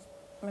adaptohen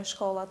me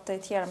shkollat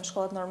e tjera, me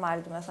shkollat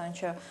normale, domethënë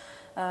që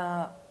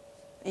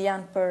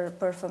janë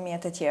për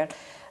fëmijët e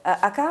tjerë.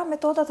 A ka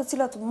metoda të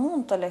cilat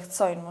mund të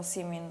lehtësojnë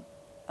mësimin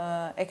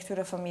e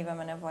këtyre fëmijëve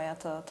me nevoja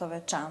të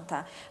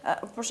veçanta?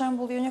 Për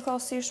shembull, ju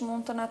njëkohësisht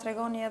mund të na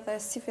tregoni edhe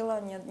si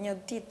fillon një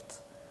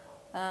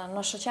ditë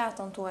në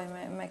shoqatën tuaj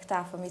me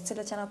këta fëmijë,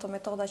 cilat janë ato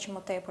metoda që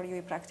më tepër ju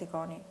i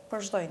praktikoni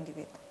për çdo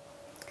individ?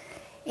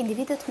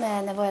 Individët me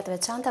nevoja të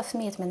veçanta,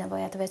 fëmijët me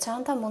nevoja të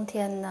veçanta mund të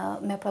jenë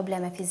me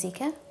probleme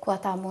fizike, ku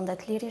ata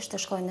mundet lirisht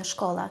të shkojnë në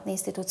shkolla, në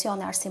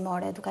institucione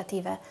arsimore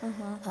edukative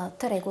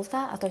të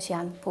rregullta, ato që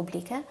janë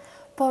publike,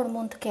 por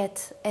mund të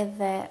ketë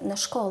edhe në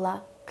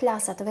shkolla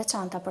klasa të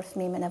veçanta për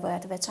fëmijë me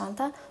nevoja të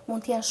veçanta,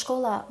 mund të jenë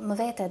shkolla më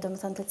vete,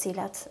 domethënë të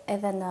cilat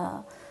edhe në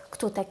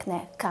këtu tek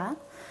ne ka,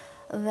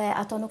 dhe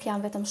ato nuk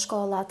janë vetëm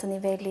shkolla të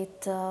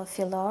nivelit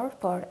fillor,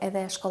 por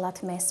edhe shkollat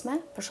mesme.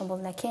 Për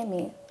shembull, ne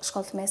kemi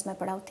shkollë të mesme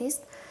për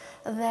autist,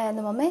 dhe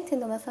në momentin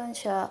domethënë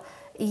që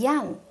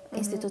janë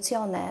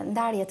institucione,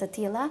 ndarje të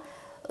tilla,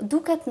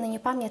 duket në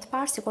një pamje të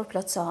parë sikur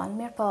plotësohen,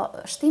 mirë po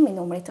shtimi i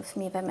numrit të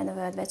fëmijëve me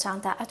nevoja të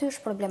veçanta, aty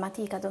është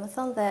problematika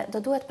domethënë dhe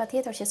do duhet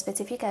patjetër që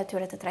specifika e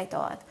tyre të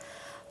trajtohet.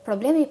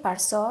 Problemi i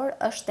parsor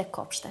është tek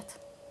kopshtet.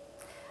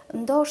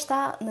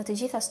 Ndoshta në të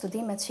gjitha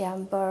studimet që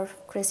janë bërë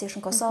kryesisht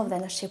në Kosovë dhe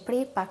në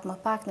Shqipëri, pak më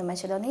pak në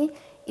Maqedoni,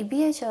 i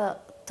bie që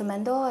të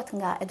mendohet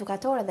nga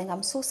edukatorët dhe nga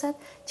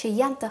mësuesit që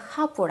janë të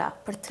hapura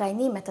për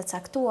trajnime të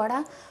caktuara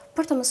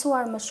për të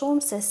mësuar më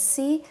shumë se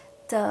si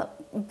të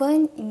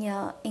bëjnë një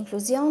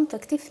inkluzion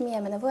të këtij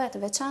fëmijë me nevoja të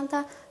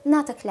veçanta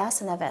në atë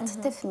klasën e vet,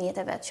 të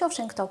fëmijët e vet,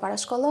 qofshin këto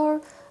parashkollor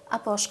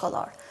apo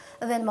shkollor.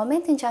 Dhe në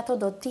momentin që ato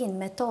do të dinë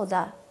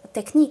metoda,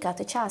 teknika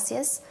të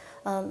qasjes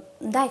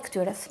ndaj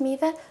këtyre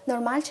fëmijëve,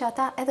 normal që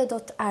ata edhe do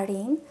të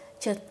arrijnë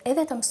që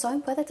edhe të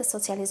mësojnë, po edhe të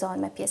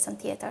socializohen me pjesën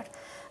tjetër.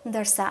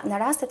 Ndërsa në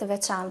raste të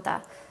veçanta,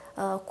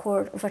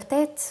 kur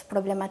vërtet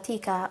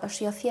problematika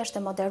është jo thjesht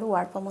e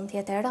moderuar, po mund të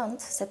jetë e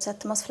rëndë, sepse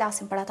të mos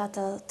flasim për ata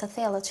të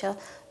thellët që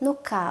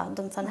nuk ka,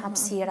 domethënë,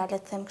 hapësira, le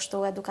të them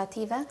kështu,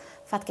 edukative,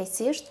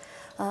 fatkeqësisht,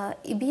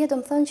 i bie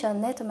domethënë që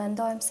ne të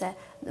mendojmë se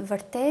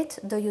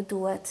vërtet do ju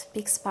duhet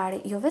pikë pari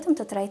jo vetëm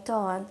të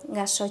trajtohen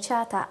nga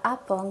shoqata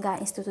apo nga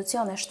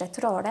institucione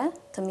shtetërore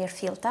të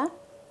mirëfillta,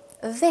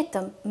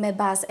 vetëm me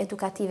bazë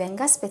edukative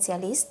nga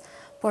specialist,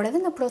 por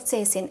edhe në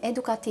procesin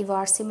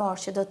edukativo-arsimor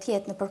që do të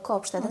jetë në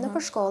përkopshte dhe në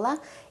përshkolla,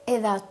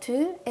 edhe aty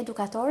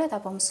edukatorët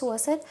apo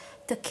mësuesit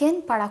të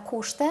kenë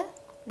parakushte,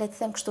 le të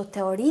them kështu,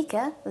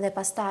 teorike, dhe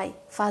pastaj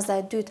faza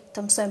e dytë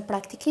të mësojmë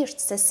praktikisht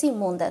se si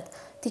mundet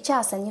t'i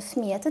qasen një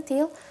fëmijë të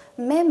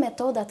tillë me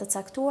metoda të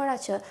caktuara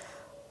që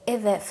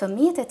edhe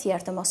fëmijët e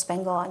tjerë të mos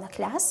pengohen në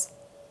klasë,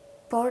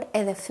 por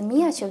edhe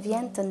fëmia që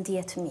vjen të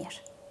ndihet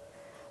mirë.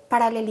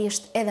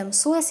 Paralelisht edhe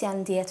mësuesja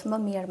ndihet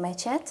më mirë me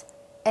qetë,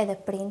 edhe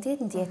prindi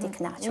ndihet i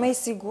kënaqur. Me i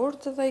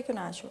sigurt dhe i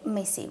kënaqur.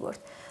 Me i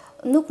sigurt.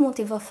 Nuk mund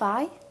t'i vë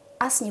faj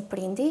as një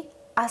prindi,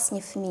 as një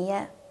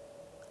fëmije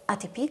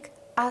atipik,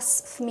 as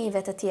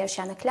fëmijëve të tjerë që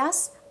janë në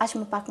klasë, aq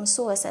më pak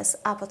mësueses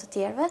apo të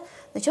tjerëve,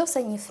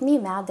 nëse një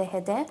fëmijë me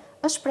ADHD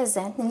është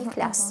prezent në një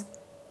klasë.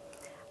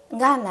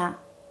 Nga ana,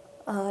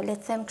 le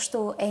të them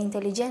kështu, e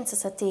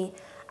inteligjencës së tij,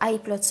 ai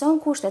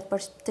plotson kushtet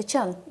për të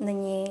qenë në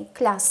një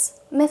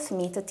klasë me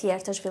fëmijë të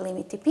tjerë të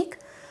zhvillimit tipik,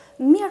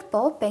 mirë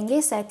po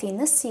pengesa e tij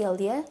në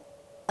sjellje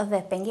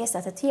dhe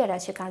pengesat të tjera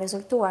që kanë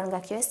rezultuar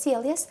nga kjo e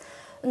sjelljes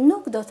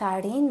nuk do të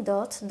arrijnë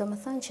dot,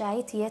 domethënë që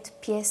ai të jetë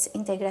pjesë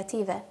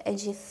integrative e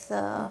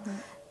gjithë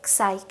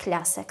kësaj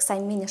klase, kësaj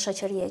mini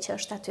shoqërie që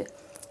është aty.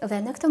 Dhe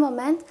në këtë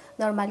moment,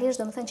 normalisht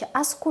domethënë që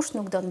askush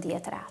nuk do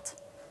ndihet rahat.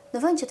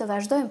 Në vend që të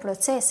vazhdojnë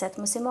proceset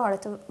mësimore,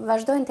 të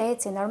vazhdojnë të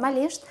ecin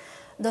normalisht,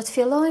 do të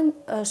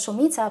fillojnë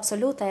shumica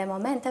absolute e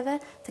momenteve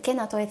të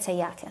kenë ato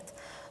ecejaket.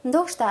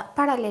 Ndoshta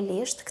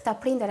paralelisht, këta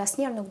prindër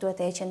asnjëherë nuk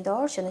duhet të heqin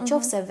dorë që në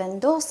qoftë se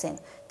vendosin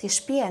të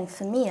shpjehen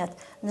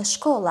fëmijët në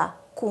shkolla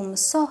ku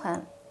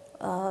mësohen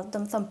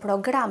domethënë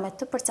programe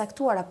të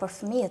përcaktuara për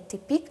fëmijët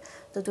tipik,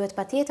 do duhet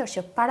patjetër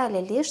që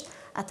paralelisht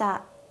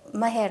ata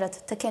më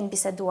herët të kenë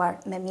biseduar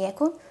me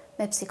mjekun,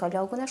 me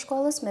psikologun e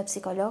shkollës, me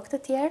psikologë të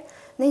tjerë,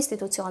 në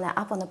institucione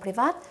apo në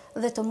privat,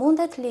 dhe të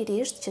mundet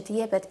lirisht që të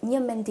jepet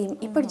një mendim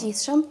i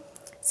përgjithshëm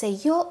se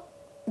jo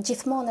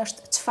gjithmonë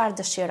është çfarë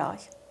dëshiroj.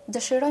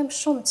 Dëshirojmë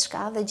shumë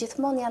çka dhe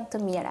gjithmonë janë të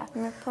mira.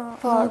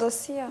 Por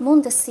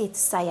mundësitë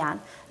sa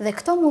janë. Dhe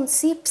këto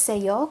mundësi, pse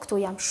jo,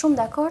 këtu jam shumë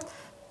dakord,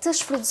 të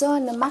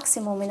shfrytëzohen në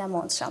maksimumin e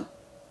mundshëm.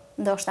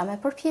 Ndoshta me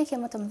përpjekje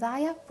më të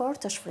mëdha, por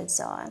të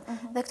shfrytëzohen.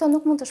 Dhe këto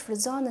nuk mund të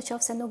shfrytëzohen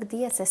nëse nuk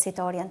dihet se si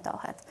të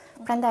orientohet.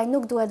 Prandaj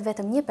nuk duhet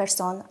vetëm një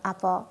person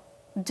apo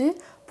dy,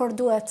 por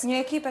duhet një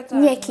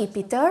ekip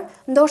i tërë,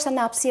 ndoshta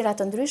në hapësira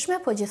të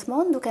ndryshme, po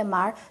gjithmonë duke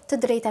marrë të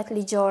drejtat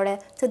ligjore,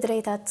 të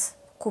drejtat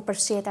ku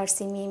përfshihet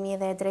arsimimi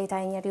dhe drejta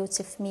e njeriut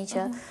si fëmijë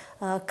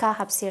që ka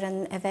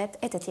hapësirën e vet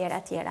e të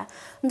tjera.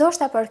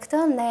 Ndoshta për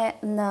këtë ne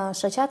në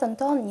shoqatën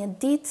tonë një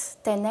ditë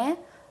te ne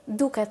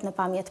duket në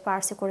pamje të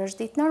parë sikur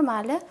është ditë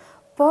normale,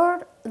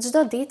 por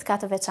çdo ditë ka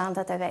të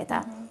veçantat e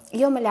veta.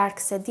 Jo më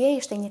larg se dje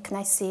ishte një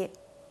kënaqësi,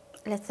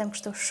 le të them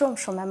kështu,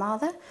 shumë e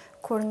madhe,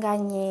 kur nga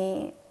një,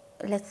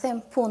 le të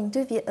them,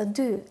 punë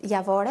 2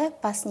 javore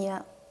pas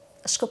një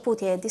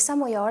shkëputje disa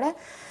mujore,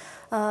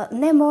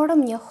 ne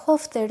morëm një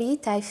hoftë të ri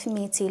të ai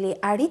fëmijë i cili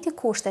arriti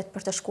kushtet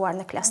për të shkuar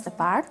në klasë të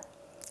parë,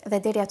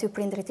 dhe deri aty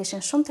prindrit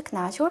ishin shumë të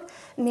kënaqur,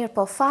 mirë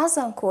po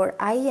fazën kur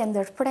ai e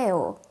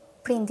ndërpreu,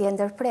 prindi e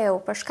ndërpreu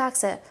për shkak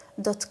se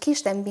do të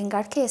kishte mbi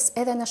ngarkesë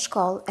edhe në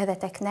shkollë edhe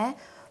tek ne,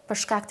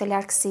 për shkak të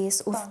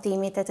largësisë,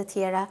 udhëtimit e të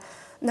tjera.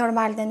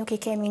 Normal ne nuk i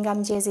kemi nga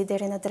mëngjesi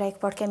deri në drekë,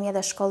 por kemi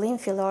edhe shkollim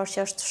fillor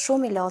që është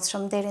shumë i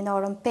lodhshëm deri në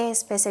orën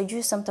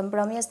 5:30 të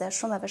mbrëmjes dhe është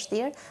shumë e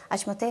vështirë,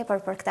 aq më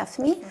tepër për këta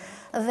fëmijë.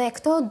 Dhe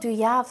këto 2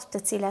 javë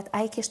të cilat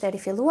ai kishte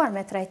rifilluar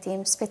me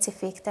trajtim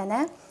specifik te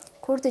ne,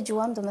 kur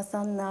dëgjuam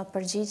domethënë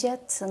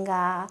përgjigjet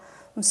nga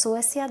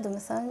mësuesja,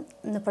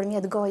 domethënë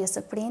nëpërmjet gojës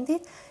së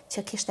prindit,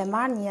 që kishte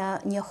marrë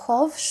një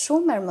hovë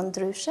shumë më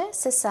ndryshe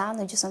se sa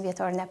në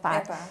gjysmëvjetorin e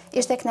parë.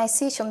 Ishte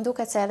kënaqësi që më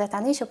duket se edhe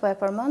tani që po e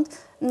përmend,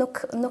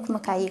 nuk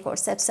më ka ikur,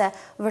 sepse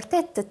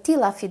vërtet të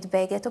tilla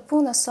feedbacke të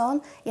punës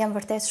sonë janë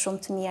vërtet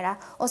shumë të mira.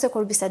 Ose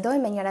kur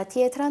bisedojmë me njëra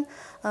tjetrën,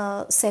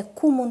 se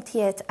ku mund të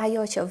jetë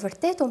ajo që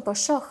vërtet unë po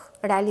shoh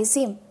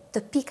realizim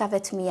të pikave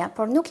të mia,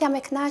 por nuk jam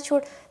e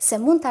kënaqur se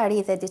mund të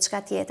arrijë dhe diçka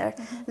tjetër.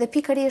 Dhe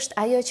pikërisht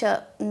ajo që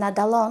na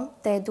dallon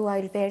te Dua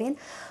Ylberin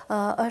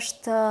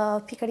është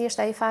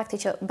pikërisht ai fakti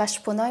që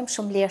bashkëpunojmë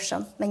shumë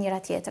lirshëm me njëra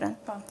tjetrën.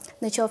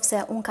 Në qoftë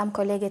se un kam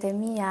koleget e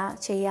mia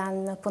që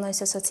janë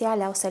punojëse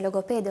sociale ose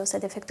logopede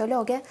ose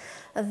defektologe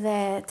dhe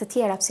të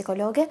tjera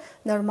psikologe,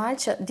 normal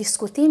që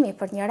diskutimi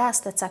për një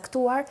rast të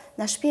caktuar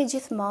na shpje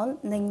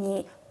gjithmonë në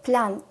një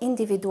plan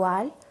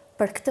individual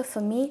për këtë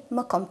fëmijë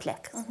më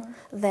kompleks.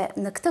 Dhe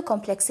në këtë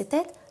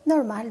kompleksitet,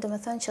 normal, do me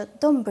thënë që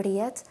do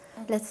mbrihet,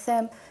 le të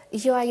them,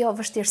 jo ajo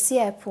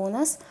vështirësia e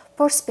punës,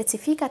 por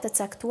specifikat e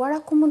caktuara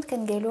ku mund të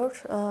kenë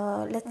ngelur,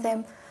 le të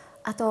them,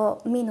 ato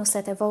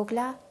minuset e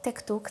vogla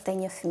tek tuk të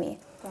një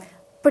fëmijë.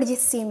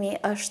 Përgjithësimi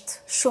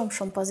është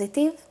shumë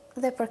pozitiv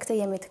dhe për këtë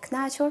jemi të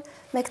kënaqur.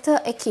 Me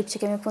këtë ekip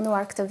që kemi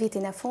punuar këtë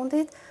vitin e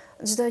fundit,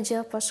 çdo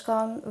gjë po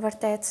shkon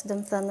vërtet,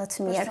 domethënë, në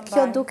të mirë.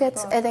 Kjo duket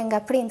edhe nga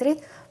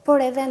prindrit, por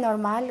edhe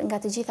normal nga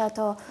të gjitha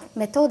ato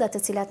metodat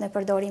të cilat ne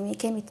përdorimi,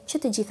 kemi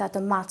që të gjitha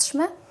të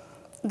matshme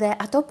dhe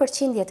ato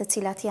përqindje të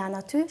cilat janë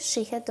aty,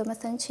 shihet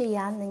domethënë që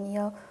janë në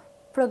një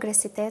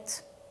progresitet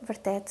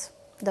vërtet,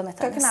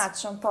 domethënë. Të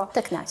kënaqshëm, po.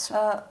 Të kënaqshëm.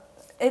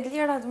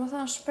 Edlira,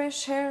 domethënë,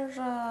 shpesh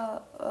herë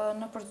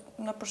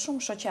në për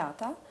shumë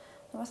shoqata,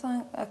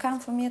 domethënë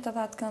kanë fëmijët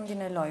edhe atë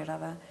këndin e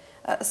lojrave.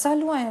 Sa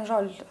luajnë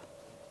rol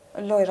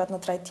lojrat në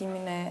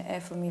trajtimin e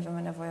fëmijëve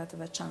me nevoja të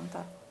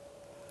veçanta?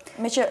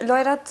 Me që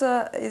lojrat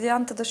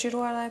janë të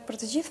dëshiruara për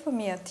të gjithë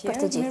fëmijët tjerë,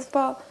 për të gjithë. Mirë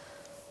po...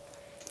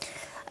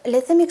 Le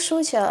të themi kështu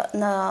që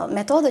në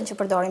metodën që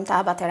përdorim të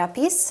ABA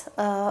terapisë,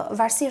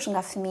 varësisht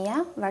nga fëmia,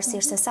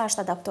 varësisht se sa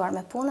është adaptuar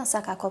me punën,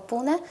 sa ka kohë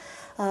pune,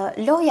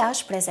 loja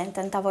është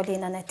prezente në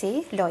tavolinën e tij,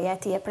 loja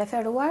e tij e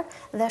preferuar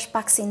dhe është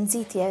pak si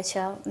nxitje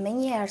që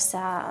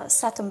menjëherë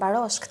sa të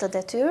mbarosh këtë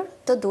detyrë,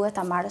 të duhet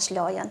ta marrësh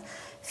lojën.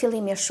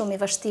 Fillimi është shumë i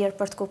vështirë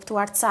për të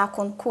kuptuar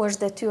cakun ku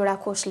është detyra,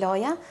 ku është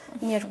loja,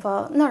 mirë po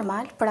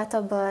normal, për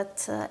atë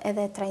bëhet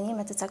edhe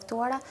trajnime të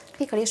caktuara,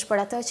 pikërisht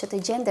për atë që të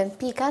gjenden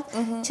pikat,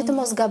 që të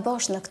mos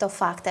gabosh në këto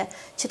fakte,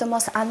 që të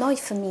mos anoj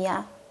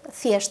fëmia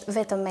thjesht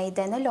vetëm me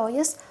idenë e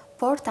lojës,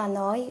 por të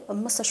anoj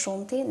më së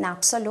shumti në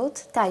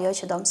absolut të ajo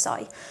që do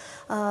mësoj.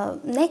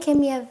 Ne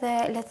kemi edhe,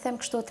 le të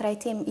them kështu,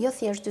 trajtim jo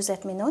thjesht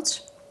 40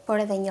 minutësh,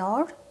 por edhe 1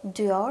 orë,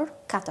 2 orë,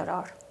 4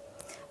 orë.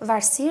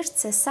 Varësisht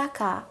se sa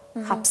ka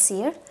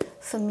hapësirë,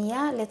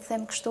 fëmia, le të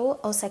them kështu,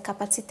 ose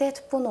kapacitet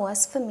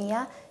punues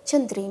fëmia,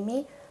 qëndrimi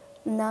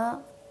në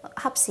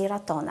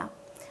hapësirat tona.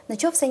 Në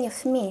qoftë se një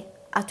fëmijë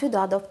aty do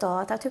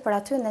adoptohet, aty për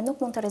aty ne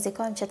nuk mund të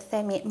rrezikojmë që të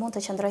themi mund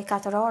të qëndroj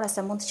 4 orë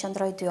ose mund të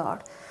qëndroj 2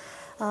 orë.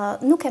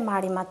 Nuk e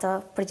marrim atë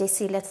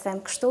përgjegjësi, le të them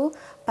kështu,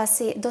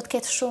 pasi do të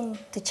ketë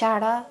shumë të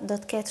qara, do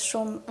të ketë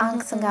shumë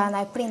ankth nga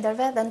ana e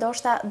prindërve dhe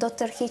ndoshta do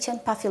të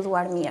tërhiqen pa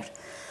filluar mirë.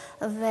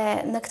 Dhe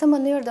në këtë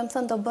mënyrë,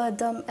 domethënë, do bëhet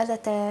dëm edhe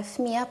te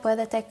fëmia, po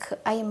edhe tek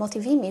ai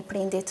motivimi i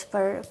prindit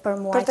për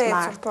muaj të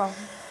martë.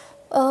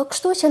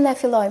 Kështu që ne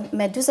fillojmë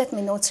me 40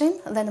 minutëshin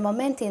dhe në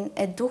momentin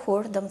e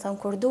duhur,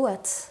 domethënë kur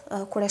duhet,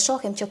 kur e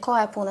shohim që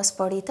koha e punës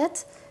po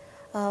rritet,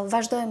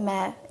 vazhdojmë me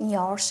 1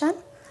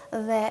 orëshën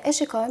dhe e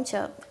shikojmë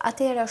që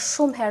atëherë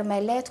shumë herë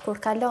më lehtë kur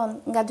kalon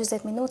nga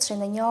 40 minutëshin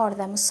në 1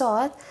 orë dhe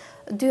mësohet,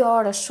 2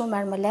 orë është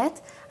shumë më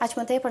lehtë. Aq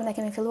më tepër ne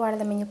kemi filluar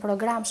edhe me një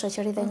program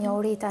shoqëri dhe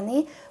njohuri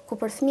tani, ku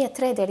për fëmijët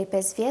 3 deri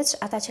 5 vjeç,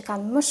 ata që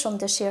kanë më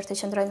shumë dëshirë të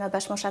qëndrojnë me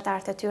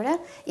bashkëmoshatarët e tyre,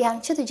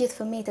 janë që të gjithë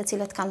fëmijët të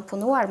cilët kanë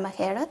punuar më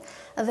herët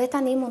dhe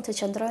tani mund të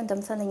qëndrojnë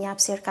domethënë në një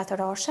hapësirë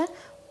 4 orëshe,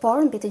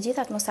 por mbi të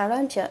gjitha të mos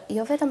harrojmë që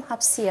jo vetëm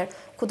hapësirë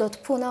ku do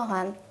të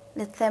punohen,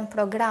 le të them,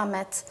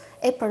 programet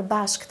e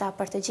përbashkëta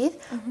për të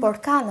gjithë, por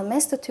ka në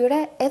mes të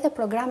tyre edhe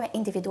programe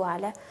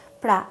individuale.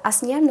 Pra,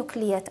 asnjëherë nuk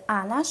lihet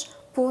anash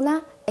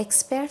puna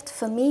ekspert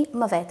fëmijë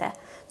më vete.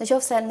 Në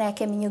qoftë se ne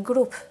kemi një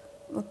grup,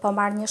 po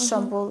marr një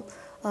shembull,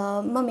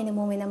 më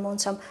minimumin e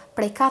mundshëm,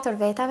 prej 4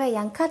 vetave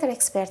janë 4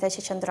 eksperte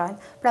që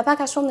qëndrojnë. Pra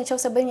pak a shumë në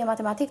qoftë se bëjmë një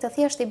matematikë të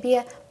thjeshtë, i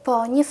bie po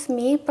një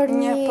fëmijë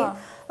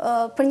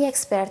për një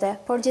eksperte,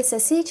 por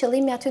gjithsesi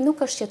qëllimi aty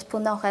nuk është që të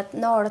punohet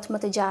në orët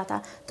më të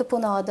gjata, të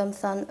punohet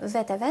domethënë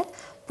vetë,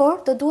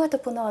 por do duhet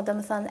të punohet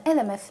domethënë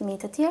edhe me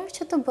fëmijë të tjerë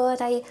që të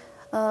bëhet ai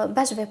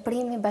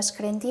bashkëveprimi,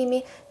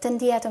 bashkërendimi, të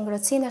ndihet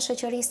ngrohtësinë e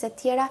shoqërisë të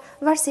tjera,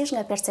 varësisht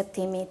nga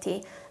perceptimi i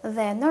tij.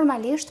 Dhe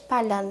normalisht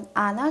pa lënë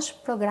anash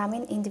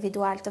programin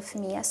individual të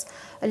fëmijës.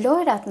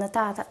 Lojrat në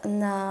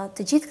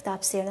të gjithë këta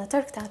hapësirë, në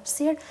tërë këta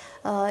hapësirë,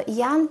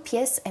 janë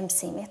pjesë e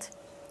mësimit.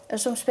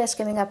 Shumë shpesh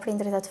kemi nga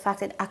prindrit atë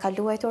faktin, a ka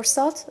luajtur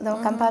sot? Dhe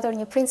unë kam patur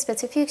një prind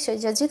specifik që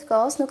gjatë gjithë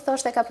kohës nuk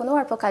thoshte ka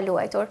punuar, po ka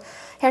luajtur.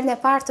 Herën e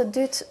parë të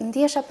dytë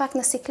ndjesha pak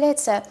në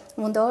siklet se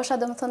mundohesha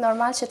domethënë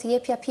normal që të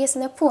jepja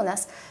pjesën e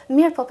punës.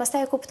 Mirë, po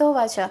pastaj e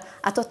kuptova që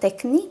ato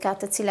teknika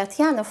të cilat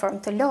janë në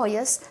formë të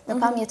lojës,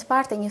 në pamje të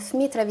parë një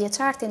fëmijë 3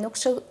 vjeçar nuk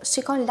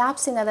shikon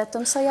lapsin edhe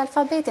të mësoj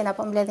alfabetin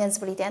apo mbledhjen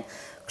zbritjen.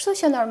 Kështu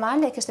që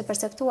normal e kishte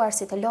perceptuar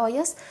si të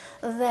lojës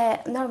dhe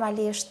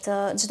normalisht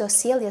çdo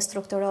sjellje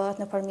strukturohet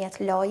nëpërmjet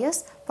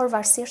lojës, por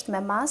varësisht me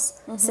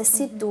masë se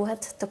si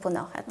duhet të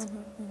punohet.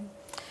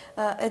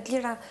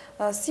 Edlira,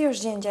 si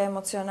është gjendja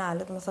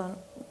emocionale,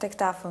 domethënë tek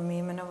ta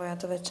fëmijë me nevoja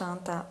të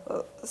veçanta,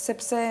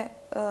 sepse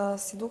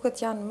si duket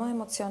janë më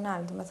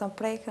emocional, do me thënë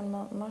preken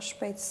më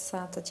shpejt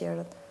sa të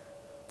tjerët.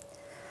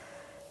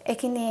 E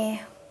keni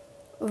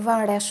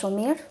vënë re shumë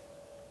mirë,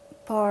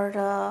 por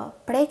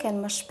preken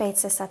më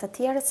shpejt se sa të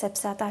tjerët,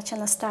 sepse ata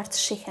që në start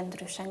shihen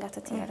ndryshe nga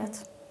të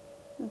tjerët.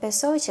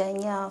 Besoj që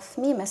një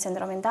fëmijë me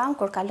sindromin Down,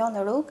 kur kalon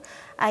në rrugë,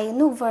 ai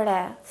nuk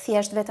vëre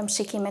thjesht vetëm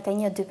shikimet e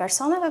 1-2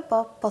 personave, po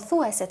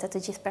pothuajse të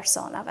gjithë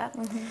personave.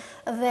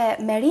 Dhe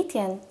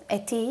meritjen e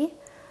tij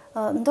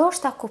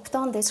ndoshta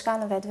kupton diçka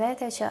në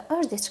vetvete që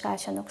është diçka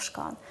që nuk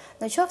shkon.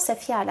 Në qoftë se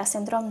fjala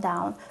sindrom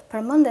Down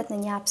përmendet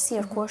në një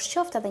hapësirë ku është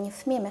qoftë edhe një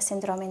fëmijë me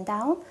sindromin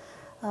Down,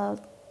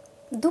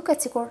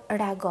 duket sikur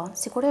reagon,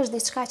 sikur është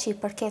diçka që i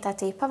përket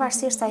atij,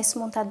 pavarësisht se ai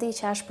s'mund ta di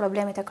që është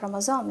problemi te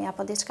kromozomi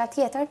apo diçka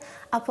tjetër,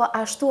 apo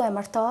ashtu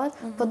emërtohet,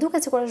 po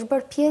duket sikur është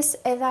bërë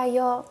pjesë edhe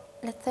ajo,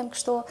 le të them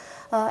kështu,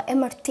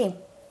 emërtim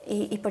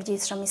i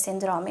përgjithshëm i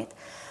sindromit.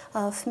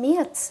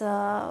 Fëmijët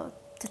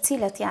të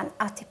cilët janë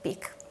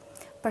atipik,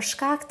 për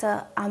shkak të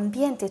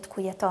ambientit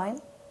ku jetojnë,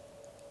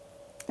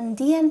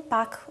 ndihen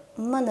pak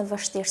më në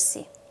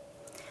vështirësi.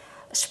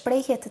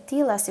 Shprehje të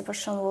tilla si për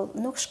shembull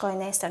nuk shkoj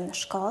nesër në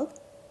shkollë,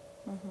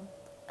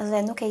 dhe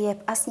nuk e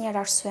jep asnjëherë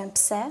arsyen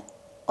pse,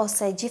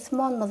 ose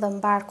gjithmonë më dhëm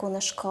barku në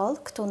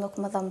shkollë, këtu nuk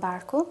më dhëm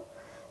barku,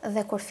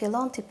 dhe kur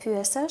fillon t'i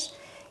pyesësh,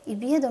 i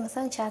bie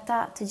domethënë që ata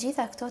të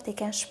gjitha këto t'i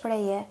kenë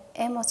shprehje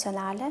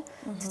emocionale,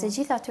 të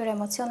gjitha atyre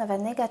emocioneve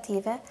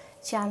negative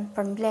që janë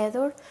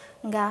përmbledhur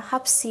nga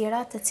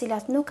hapësira të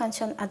cilat nuk kanë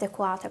qenë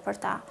adekuate për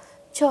ta,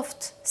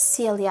 qoftë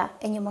sjellja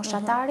e një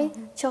moshatari,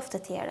 qoftë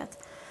të tjerët.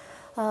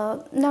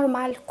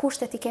 Normal,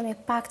 kushtet i kemi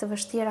pak të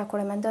vështira kur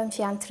e mendojmë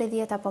që janë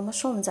 30 apo më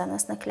shumë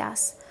nxënës në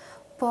klasë,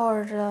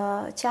 por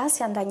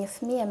qasja ndaj një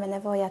fëmije me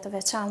nevoja të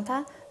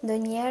veçanta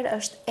ndonjëherë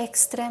është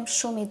ekstrem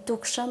shumë i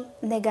dukshëm,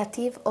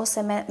 negativ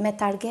ose me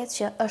target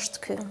që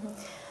është ky.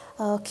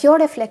 Kjo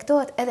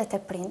reflektohet edhe te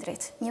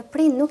prindrit. Një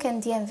prind nuk e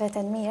ndjen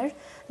veten mirë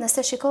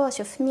nëse shikohet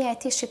që fëmia e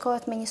tij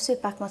shikohet me një sy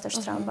pak më të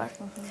shtrëmbër.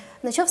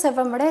 Në qoftë se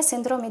vëmë re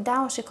sindromi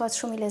Down shikohet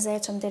shumë i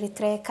lezetshëm deri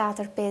 3,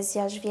 4, 5,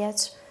 6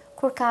 vjeç,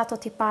 kur ka ato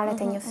tiparet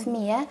e një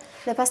fëmije,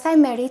 dhe pastaj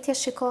me rritje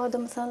shikohet,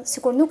 domethënë,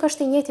 sikur nuk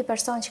është i njëjti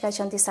person që ka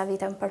qenë disa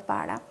vite më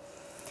përpara.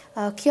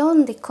 Kjo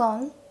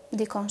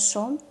ndikon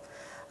shumë,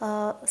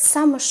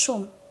 sa më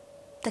shumë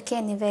të ke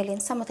nivelin,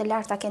 sa më të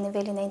lartë ta ke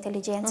nivelin e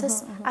inteligjencës,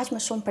 aq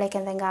më shumë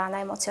preken dhe nga ana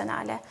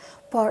emocionale,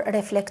 por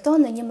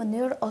reflekton në një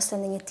mënyrë ose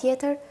në një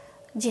tjetër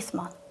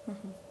gjithmonë.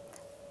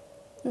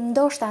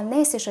 Ndoshta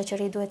ne si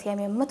shoqëri duhet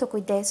jemi më të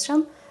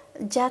kujdesshëm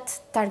gjatë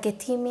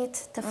targetimit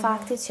të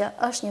faktit që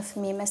është një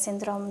fëmijë me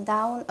sindrom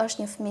Down,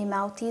 është një fëmijë me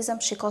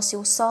autizëm, shikosi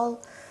u soll,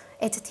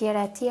 e të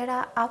tjera,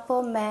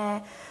 apo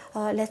me,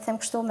 le të them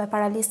kështu, me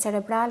paralizë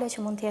cerebrale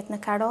që mund të jetë në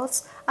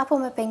karrocë, apo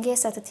me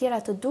pengesa të tjera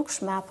të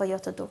dukshme apo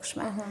jo të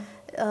dukshme.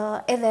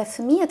 Edhe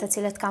fëmijët të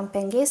cilët kanë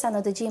pengesa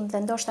në dëgjim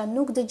dhe ndoshta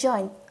nuk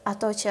dëgjojnë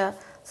ato që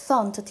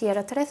thonë të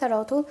tjerët rreth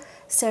rrotull,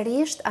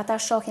 sërish ata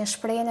shohin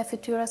shprehjen e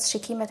fytyrës,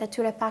 shikimet e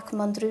tyre pak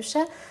më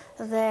ndryshe,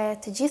 dhe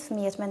të gjithë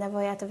fëmijët me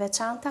nevoja të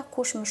veçanta,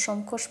 kush më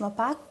shumë, kush më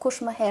pak,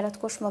 kush më herët,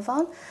 kush më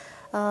vonë,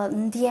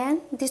 ndjen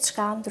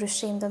diçka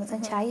ndryshim,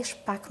 domethënë që ai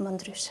është pak më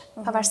ndryshe.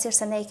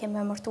 Pavarësisht se ne i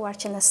kemi emërtuar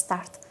që në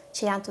start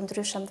që janë të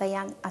ndryshëm dhe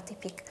janë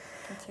atipik.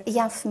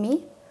 Janë fëmijë,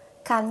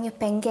 kanë një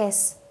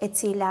pengesë e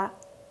cila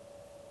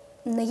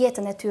në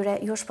jetën e tyre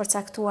ju është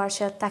përcaktuar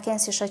që ta kenë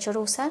si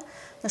shoqëruese,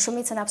 në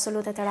shumicën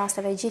absolute të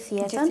rasteve gjithë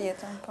jetën,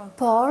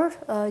 por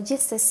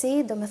gjithsesi,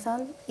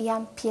 domethënë,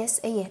 janë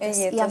pjesë e jetës,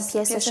 janë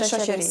pjesë e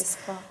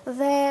shoqërisë.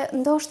 Dhe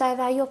ndoshta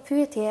edhe ajo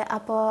pyetje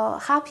apo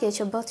hapje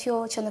që bët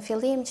ju që në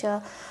fillim që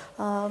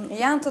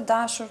janë të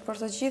dashur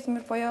për të gjithë,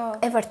 mirë po jo.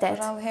 E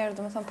vërtet. Rallëherë,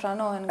 domethënë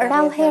pranohen.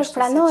 Rallëherë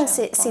pranohen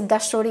si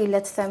dashuri,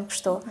 le të them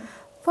kështu.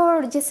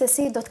 Por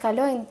gjithsesi do të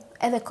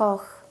kalojnë edhe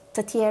kohë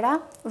të tjera,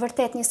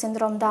 vërtet një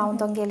sindrom Down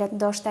do ngelet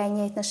ndoshta e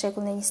njëjtë në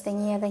shekullin e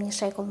 21 dhe një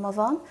shekull më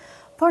vonë,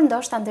 por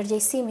ndoshta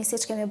ndërgjegjësimi,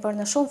 siç kemi bërë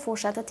në shumë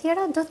fusha të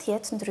tjera, do të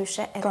jetë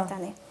ndryshe edhe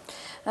tani.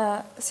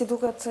 Si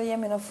duket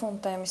jemi në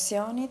fund të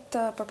emisionit,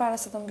 përpara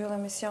se të mbyll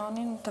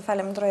emisionin, të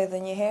falenderoj edhe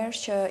një herë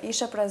që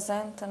ishe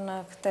prezent në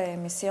këtë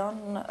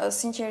emision.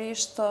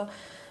 Sinqerisht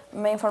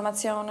me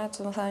informacionet,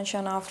 domethënë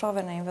që na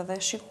ofrove neve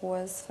dhe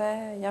shikuesve,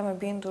 jam e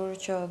bindur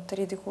që të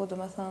ri diku,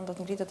 domethënë do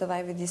të ngritet edhe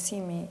ai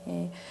vëdësimi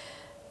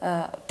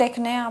tek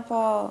ne apo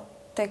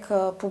tek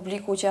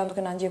publiku që janë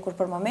duke na ndjekur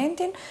për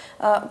momentin.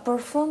 Për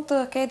fund,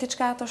 ke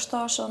diçka të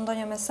shtosh,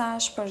 ndonjë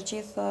mesazh për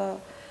gjithë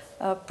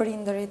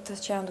prindërit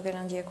që janë duke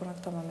na ndjekur në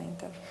këto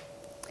momente?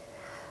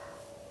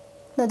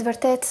 Në të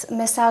vërtet,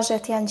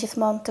 mesazhet janë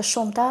gjithmonë të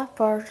shumta,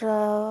 por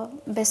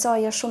besoj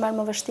është shumë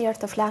më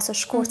vështirë të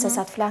flasësh shkurt se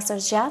sa të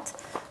flasësh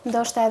gjatë.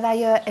 Ndoshta edhe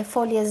ajo e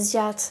foljes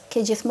gjatë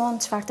ke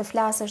gjithmonë çfarë të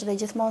flasësh dhe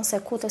gjithmonë se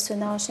ku të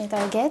synosh një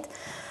target.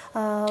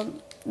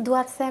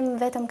 Dua të them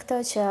vetëm këtë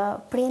që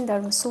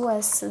prindër,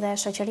 mësues dhe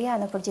shoqëria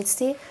në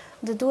përgjithësi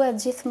do duhet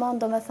gjithmonë,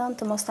 domethënë,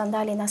 të mos ta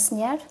ndalin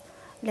asnjëherë,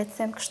 le të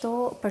them kështu,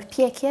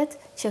 përpjekjet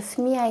që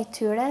fëmia i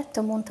tyre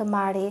të mund të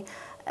marrë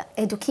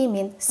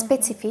edukimin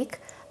specifik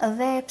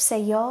dhe pse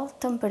jo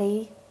të mbri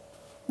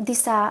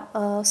disa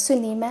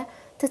synime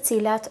të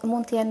cilat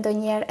mund të jenë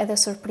ndonjëherë edhe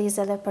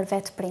surprize edhe për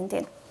vetë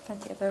prindin.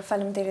 Patjetër,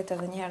 faleminderit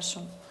edhe një herë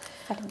shumë.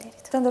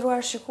 Faleminderit. Të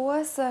nderuar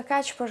shikues,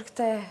 kaq për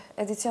këtë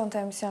edicion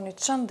të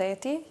emisionit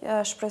Shëndeti.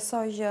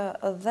 Shpresoj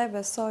dhe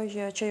besoj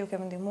që ju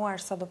kemi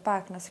ndihmuar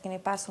sadopak nëse keni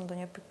pasur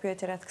ndonjë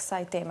pyetje rreth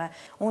kësaj teme.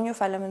 Unë ju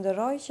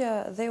falenderoj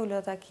dhe ju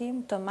lë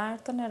takim të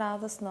martën e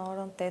radhës në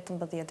orën 18.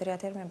 Deri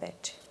atëherë,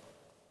 mirëmbëjtje.